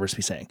believed the universe to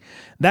be saying.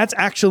 That's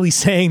actually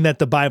saying that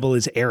the Bible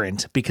is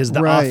errant because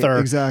the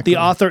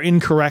author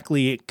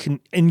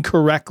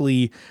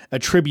incorrectly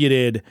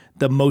attributed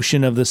the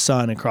motion of the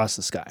sun across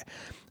the sky.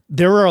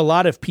 There are a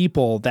lot of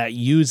people that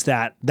use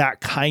that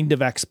kind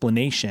of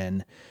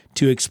explanation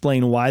to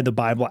explain why the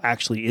Bible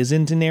actually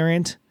isn't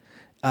inerrant.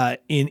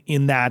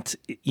 In that,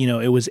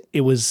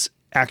 it was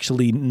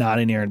actually not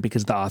inerrant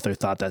because the author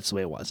thought that's the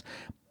way it was.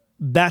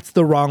 That's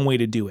the wrong way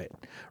to do it,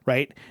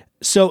 right?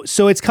 So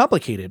it's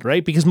complicated,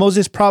 right? Because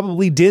Moses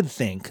probably did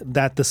think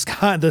that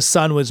the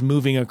sun was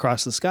moving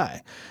across the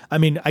sky. I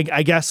mean,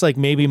 I guess like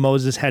maybe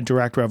Moses had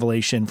direct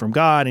revelation from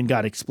God and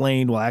God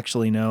explained, well,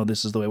 actually, no,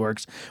 this is the way it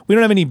works. We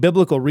don't have any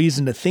biblical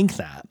reason to think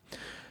that.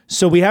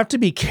 So we have to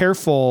be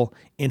careful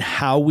in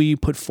how we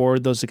put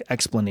forward those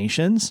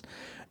explanations.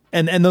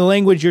 And the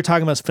language you're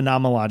talking about is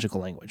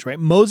phenomenological language, right?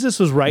 Moses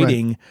was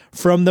writing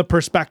from the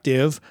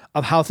perspective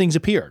of how things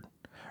appeared.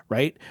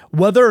 Right?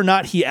 Whether or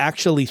not he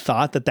actually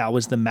thought that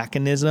was the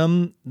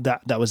mechanism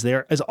that was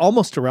there is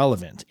almost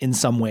irrelevant in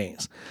some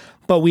ways.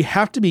 But we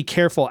have to be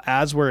careful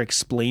as we're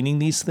explaining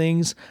these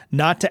things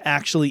not to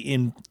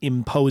actually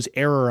impose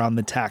error on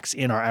the text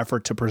in our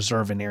effort to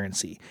preserve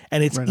inerrancy.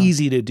 And it's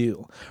easy to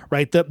do,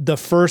 right?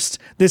 This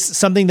is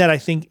something that I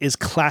think is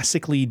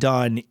classically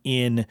done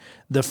in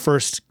the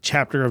first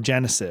chapter of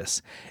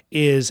Genesis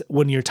is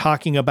when you're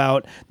talking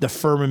about the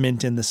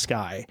firmament in the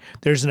sky.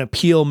 There's an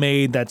appeal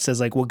made that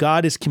says like, well,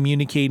 God is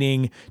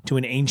communicating to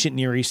an ancient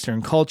Near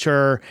Eastern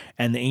culture,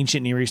 and the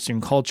ancient Near Eastern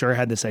culture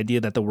had this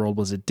idea that the world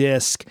was a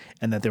disk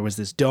and that there was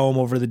this dome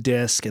over the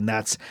disk, and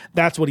that's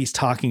what he's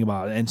talking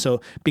about. And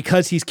so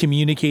because he's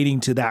communicating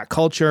to that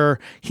culture,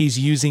 he's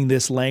using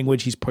this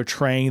language, he's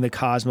portraying the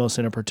cosmos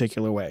in a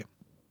particular way.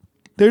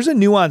 There's a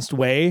nuanced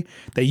way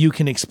that you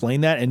can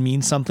explain that and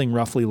mean something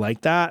roughly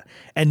like that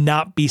and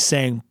not be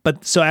saying,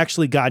 but so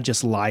actually God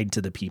just lied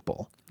to the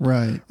people.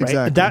 Right?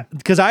 Exactly.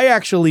 Because I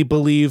actually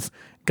believe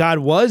God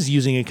was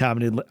using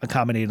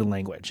accommodated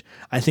language.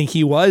 I think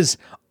he was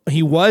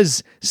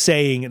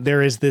saying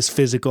there is this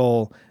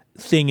physical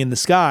thing in the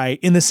sky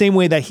in the same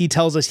way that he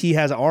tells us he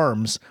has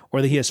arms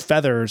or that he has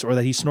feathers or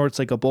that he snorts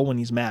like a bull when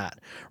he's mad,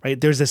 right?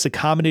 There's this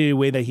accommodated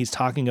way that he's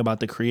talking about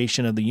the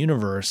creation of the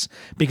universe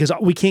because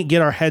we can't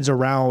get our heads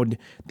around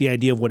the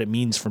idea of what it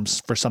means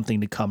for something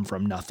to come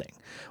from nothing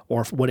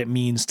or what it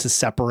means to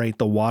separate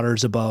the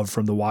waters above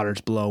from the waters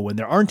below when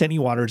there aren't any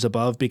waters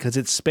above because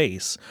it's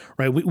space,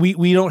 right?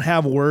 We don't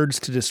have words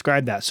to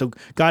describe that. So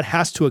God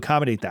has to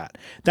accommodate that.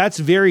 That's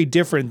very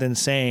different than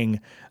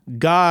saying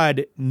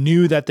God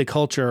knew that the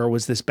culture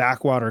was this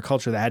backwater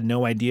culture that had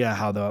no idea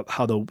how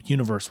the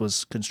universe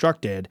was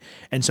constructed,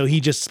 and so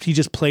he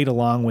just played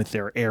along with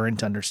their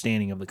errant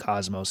understanding of the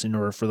cosmos in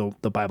order for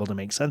the Bible to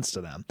make sense to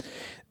them.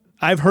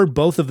 I've heard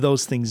both of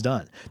those things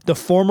done. The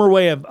former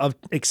way of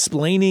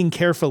explaining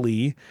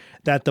carefully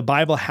that the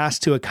Bible has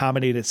to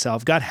accommodate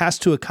itself. God has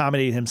to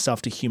accommodate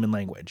himself to human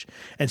language.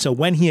 And so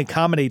when he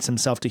accommodates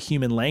himself to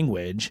human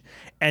language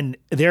and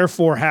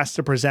therefore has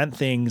to present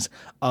things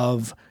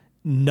of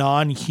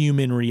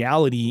non-human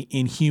reality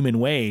in human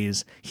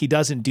ways, he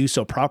doesn't do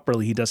so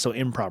properly. He does so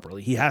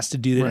improperly. He has to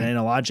do that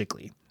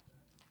analogically.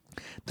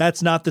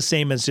 That's not the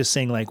same as just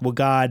saying like, well,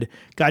 God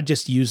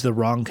just used the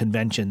wrong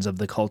conventions of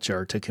the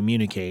culture to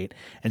communicate,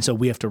 and so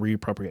we have to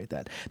reappropriate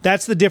that.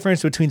 That's the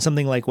difference between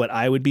something like what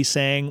I would be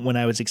saying when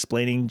I was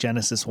explaining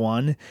Genesis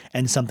 1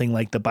 and something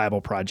like the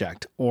Bible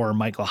Project or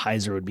Michael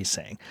Heiser would be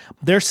saying.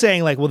 They're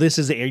saying like, well, this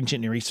is the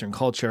ancient Near Eastern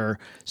culture,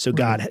 so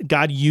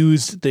God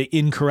used the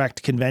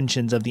incorrect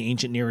conventions of the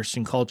ancient Near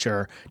Eastern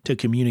culture to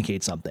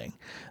communicate something.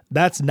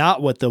 That's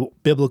not what the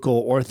biblical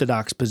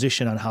orthodox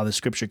position on how the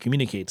scripture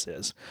communicates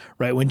is,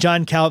 right? When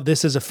John Calvin,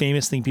 this is a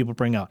famous thing people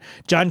bring out.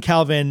 John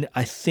Calvin,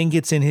 I think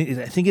it's in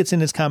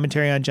his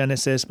commentary on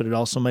Genesis, but it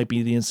also might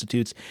be the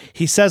Institutes.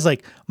 He says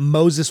like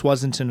Moses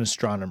wasn't an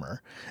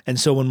astronomer, and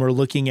so when we're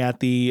looking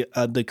at the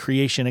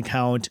creation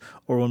account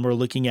or when we're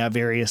looking at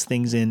various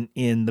things in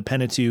the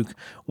Pentateuch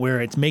where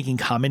it's making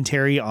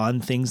commentary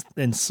on things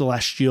and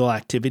celestial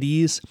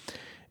activities,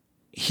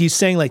 he's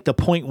saying like the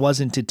point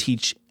wasn't to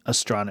teach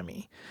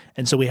astronomy.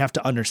 And so we have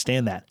to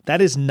understand that.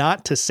 That is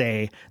not to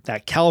say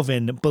that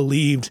Calvin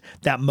believed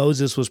that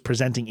Moses was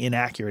presenting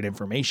inaccurate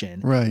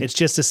information. Right. It's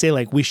just to say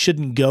like we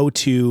shouldn't go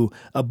to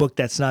a book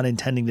that's not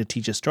intending to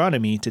teach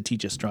astronomy to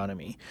teach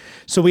astronomy.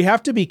 So we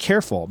have to be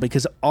careful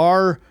because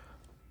our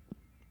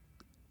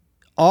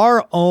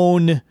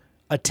own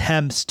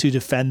attempts to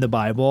defend the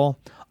Bible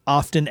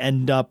often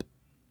end up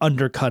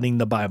undercutting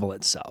the Bible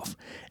itself.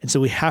 And so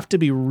we have to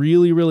be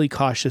really, really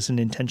cautious and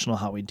intentional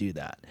how we do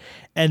that.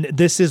 And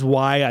this is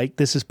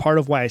part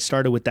of why I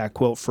started with that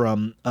quote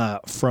from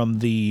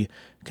the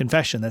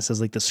confession that says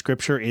like the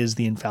scripture is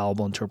the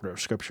infallible interpreter of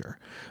scripture.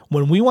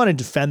 When we want to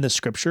defend the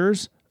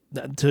scriptures,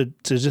 to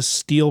just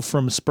steal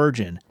from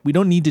Spurgeon, we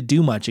don't need to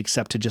do much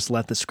except to just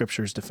let the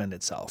scriptures defend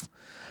itself,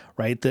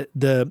 right?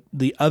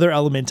 The other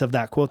element of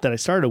that quote that I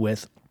started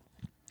with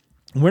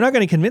We're not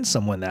going to convince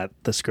someone that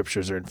the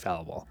scriptures are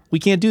infallible. We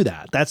can't do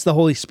that. That's the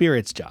Holy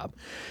Spirit's job.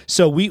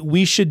 So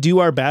we should do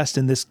our best,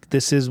 and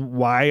this is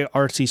why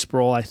R.C.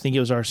 Sproul, I think it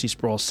was R.C.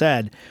 Sproul,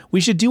 said, we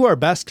should do our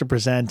best to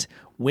present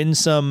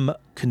winsome,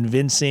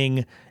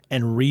 convincing,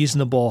 and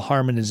reasonable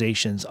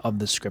harmonizations of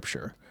the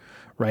scripture,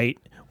 right?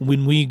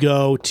 When we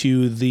go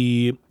to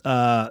the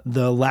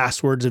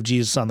last words of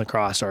Jesus on the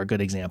cross are a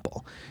good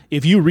example.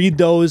 If you read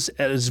those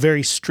as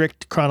very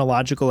strict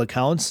chronological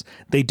accounts,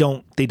 they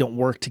don't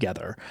work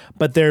together.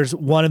 But there's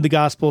one of the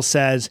Gospels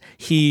says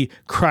he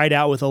cried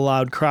out with a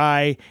loud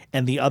cry,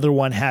 and the other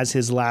one has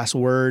his last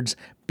words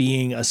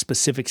being a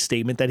specific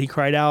statement that he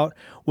cried out.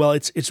 Well,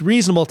 it's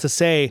reasonable to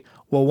say,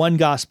 well, one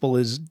gospel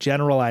is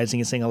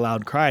generalizing and saying a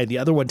loud cry. The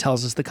other one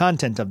tells us the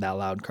content of that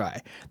loud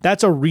cry.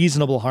 That's a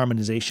reasonable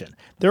harmonization.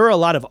 There are a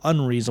lot of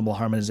unreasonable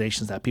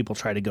harmonizations that people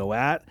try to go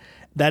at.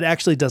 That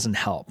actually doesn't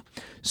help.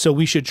 So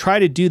we should try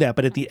to do that.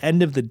 But at the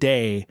end of the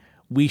day,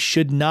 we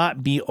should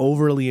not be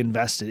overly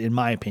invested, in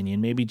my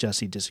opinion. Maybe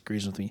Jesse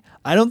disagrees with me.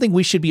 I don't think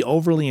we should be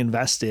overly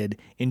invested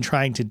in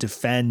trying to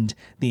defend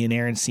the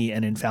inerrancy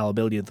and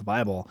infallibility of the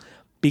Bible,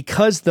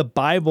 because the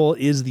Bible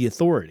is the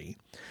authority.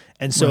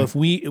 And so if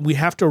we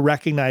have to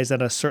recognize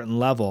at a certain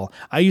level,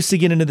 I used to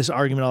get into this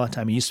argument all the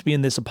time. I used to be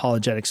in this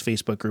apologetics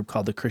Facebook group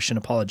called the Christian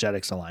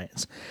Apologetics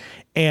Alliance.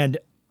 And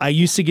I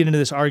used to get into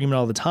this argument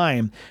all the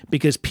time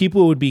because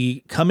people would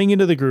be coming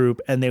into the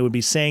group and they would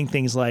be saying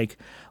things like,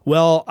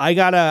 well, I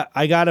got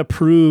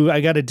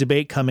a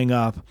debate coming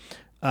up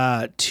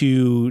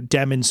to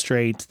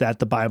demonstrate that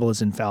the Bible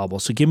is infallible.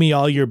 So give me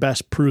all your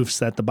best proofs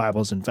that the Bible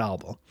is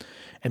infallible.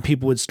 And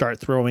people would start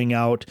throwing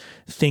out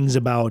things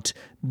about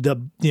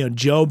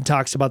Job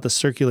talks about the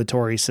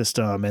circulatory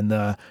system and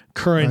the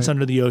currents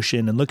under the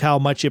ocean, and look how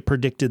much it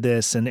predicted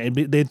this. And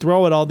they'd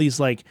throw at all these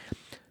like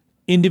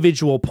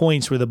individual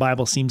points where the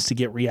Bible seems to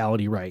get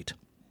reality right.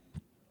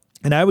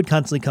 And I would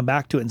constantly come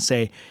back to it and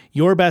say,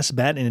 your best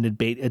bet in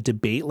a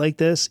debate like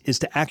this is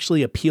to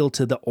actually appeal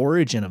to the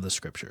origin of the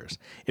scriptures.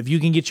 If you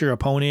can get your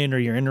opponent or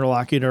your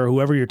interlocutor or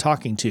whoever you're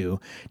talking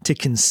to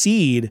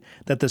concede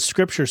that the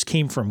scriptures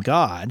came from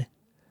God,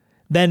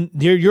 then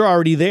you're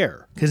already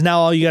there, because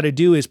now all you got to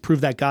do is prove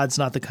that God's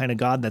not the kind of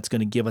God that's going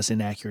to give us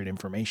inaccurate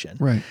information.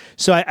 Right.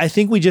 So I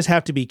think we just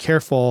have to be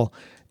careful.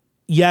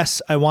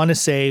 Yes, I want to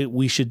say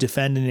we should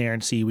defend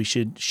inerrancy. We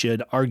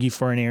should argue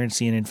for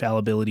inerrancy and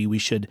infallibility. We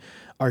should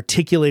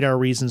articulate our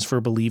reasons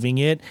for believing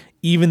it.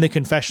 Even the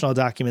confessional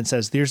document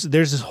says there's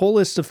this whole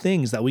list of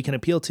things that we can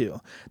appeal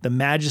to: the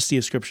majesty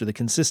of Scripture, the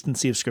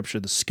consistency of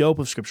Scripture, the scope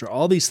of Scripture.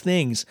 All these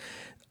things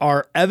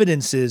are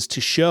evidences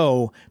to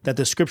show that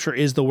the scripture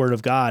is the word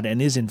of God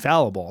and is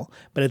infallible.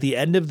 But at the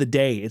end of the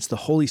day, it's the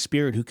Holy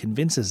Spirit who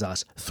convinces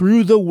us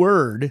through the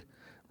word,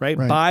 right?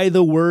 By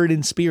the word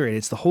and spirit.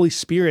 It's the Holy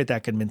Spirit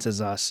that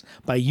convinces us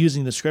by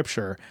using the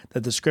scripture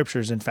that the scripture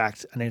is in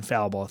fact an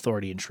infallible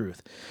authority and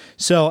truth.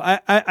 So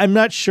I'm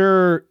not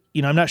sure,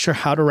 I'm not sure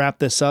how to wrap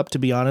this up, to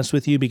be honest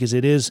with you, because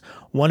it is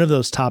one of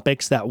those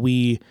topics that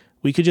we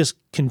could just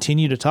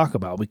continue to talk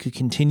about. We could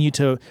continue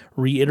to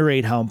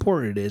reiterate how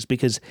important it is,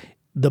 because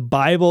the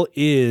Bible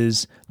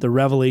is the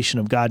revelation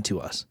of God to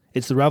us.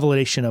 It's the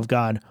revelation of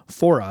God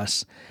for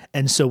us.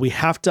 And so we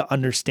have to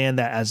understand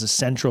that as a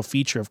central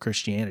feature of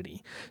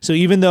Christianity. So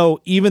even though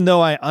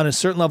I, on a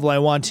certain level, I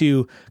want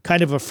to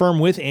kind of affirm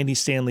with Andy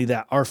Stanley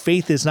that our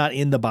faith is not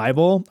in the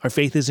Bible, our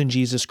faith is in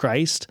Jesus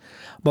Christ,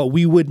 but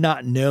we would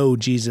not know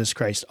Jesus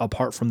Christ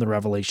apart from the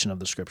revelation of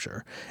the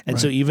scripture.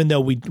 And so even though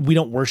we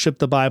don't worship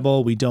the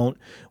Bible, we don't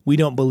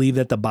believe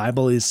that the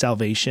Bible is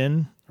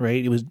salvation,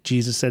 right? It was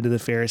Jesus said to the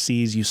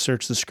Pharisees, you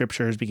search the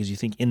scriptures because you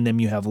think in them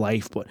you have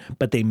life,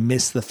 but they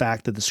miss the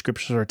fact that the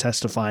scriptures are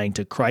testifying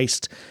to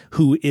Christ,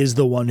 who is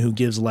the one who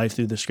gives life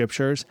through the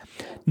scriptures.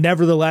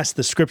 Nevertheless,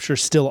 the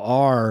scriptures still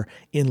are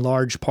in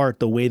large part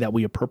the way that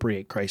we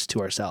appropriate Christ to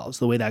ourselves.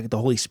 The way that the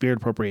Holy Spirit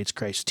appropriates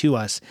Christ to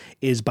us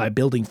is by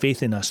building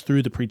faith in us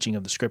through the preaching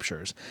of the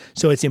scriptures.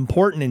 So it's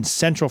important and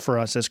central for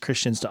us as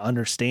Christians to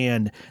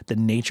understand the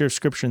nature of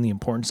scripture and the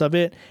importance of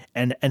it,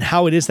 and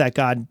how it is that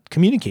God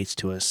communicates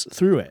to us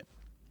through it.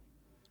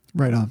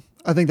 Right on.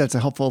 I think that's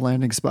a helpful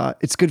landing spot.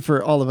 It's good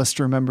for all of us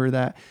to remember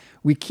that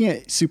we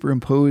can't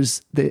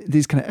superimpose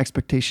these kind of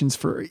expectations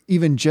for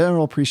even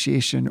general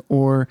appreciation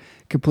or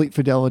complete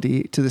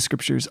fidelity to the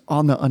scriptures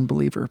on the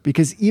unbeliever,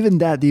 because even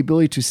that, the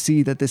ability to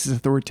see that this is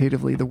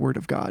authoritatively the word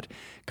of God,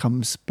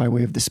 comes by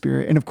way of the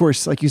Spirit. And of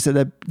course, like you said,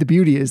 that the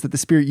beauty is that the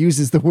Spirit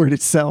uses the word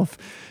itself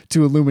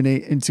to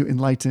illuminate and to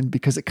enlighten,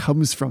 because it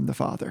comes from the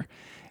Father.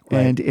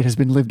 And it has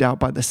been lived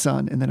out by the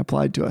Son and then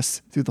applied to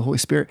us through the Holy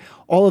Spirit.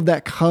 All of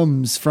that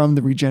comes from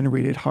the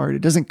regenerated heart.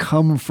 It doesn't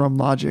come from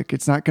logic.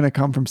 It's not going to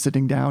come from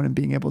sitting down and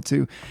being able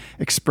to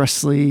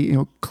expressly,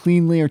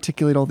 cleanly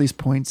articulate all these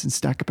points and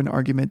stack up an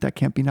argument that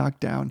can't be knocked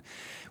down.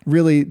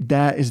 Really,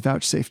 that is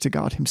vouchsafed to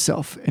God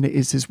himself, and it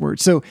is his word.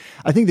 So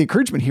I think the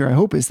encouragement here, I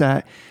hope, is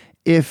that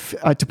if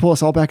to pull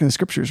us all back in the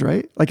scriptures,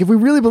 right? Like if we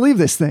really believe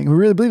this thing, we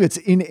really believe it's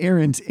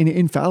inerrant and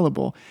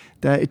infallible,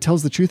 that it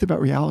tells the truth about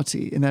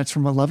reality, and that's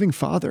from a loving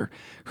Father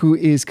who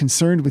is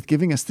concerned with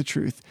giving us the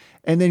truth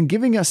and then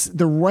giving us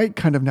the right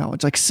kind of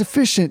knowledge, like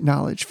sufficient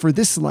knowledge for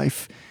this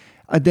life,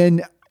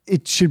 then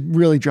it should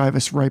really drive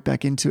us right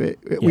back into it.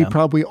 We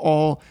probably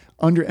all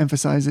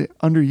underemphasize it,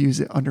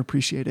 underuse it,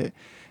 underappreciate it.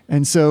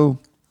 And so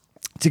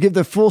to give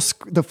the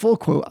full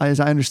quote, as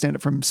I understand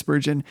it from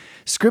Spurgeon,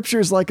 Scripture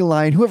is like a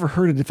lion. Whoever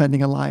heard of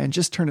defending a lion,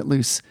 just turn it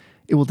loose.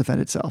 It will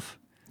defend itself.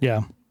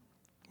 Yeah.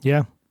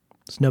 Yeah.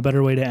 There's no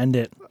better way to end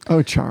it.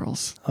 Oh,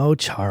 Charles. Oh,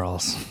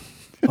 Charles.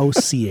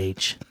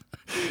 OCH.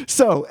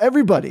 So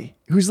everybody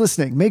who's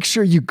listening, make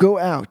sure you go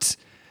out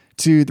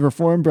to the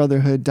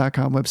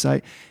reformedbrotherhood.com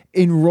website,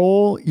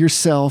 enroll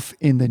yourself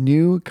in the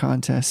new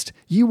contest.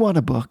 You want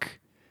a book.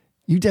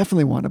 You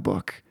definitely want a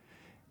book.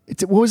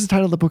 What was the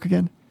title of the book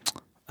again?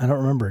 I don't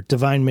remember.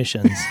 Divine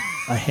Missions,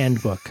 a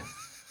handbook.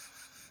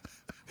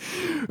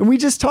 And we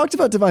just talked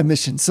about divine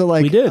mission. So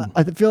like, we did.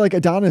 I feel like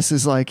Adonis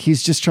is like,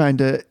 he's just trying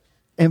to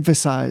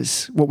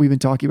emphasize what we've been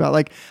talking about.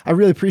 Like, I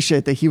really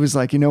appreciate that he was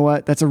like, you know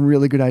what? That's a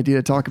really good idea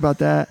to talk about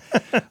that.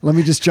 Let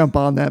me just jump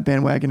on that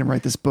bandwagon and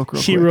write this book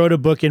real quick. He wrote a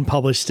book and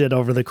published it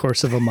over the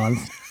course of a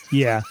month.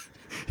 Yeah.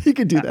 He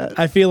could do that.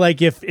 I feel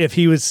like if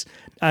he was,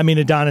 I mean,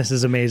 Adonis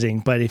is amazing,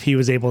 but if he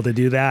was able to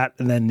do that,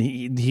 then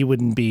he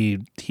wouldn't be,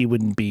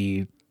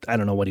 I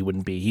don't know what he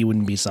wouldn't be. He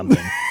wouldn't be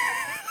something.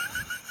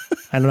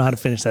 I don't know how to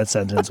finish that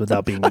sentence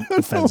without being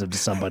offensive to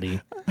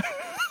somebody.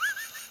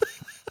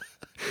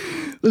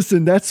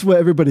 Listen, that's what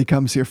everybody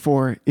comes here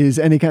for, is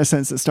any kind of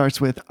sentence that starts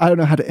with, I don't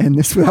know how to end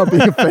this without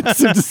being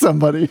offensive to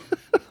somebody.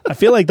 I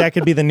feel like that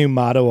could be the new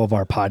motto of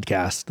our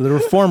podcast, the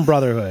Reformed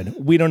Brotherhood.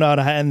 We don't know how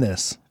to end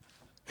this.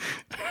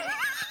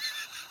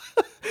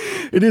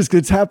 It is, 'cause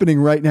it's happening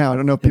right now. I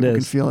don't know if people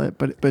can feel it,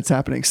 but it's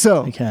happening.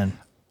 So I can.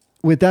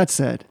 With that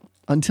said,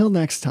 until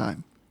next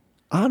time,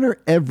 honor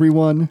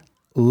everyone.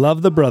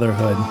 Love the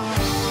brotherhood.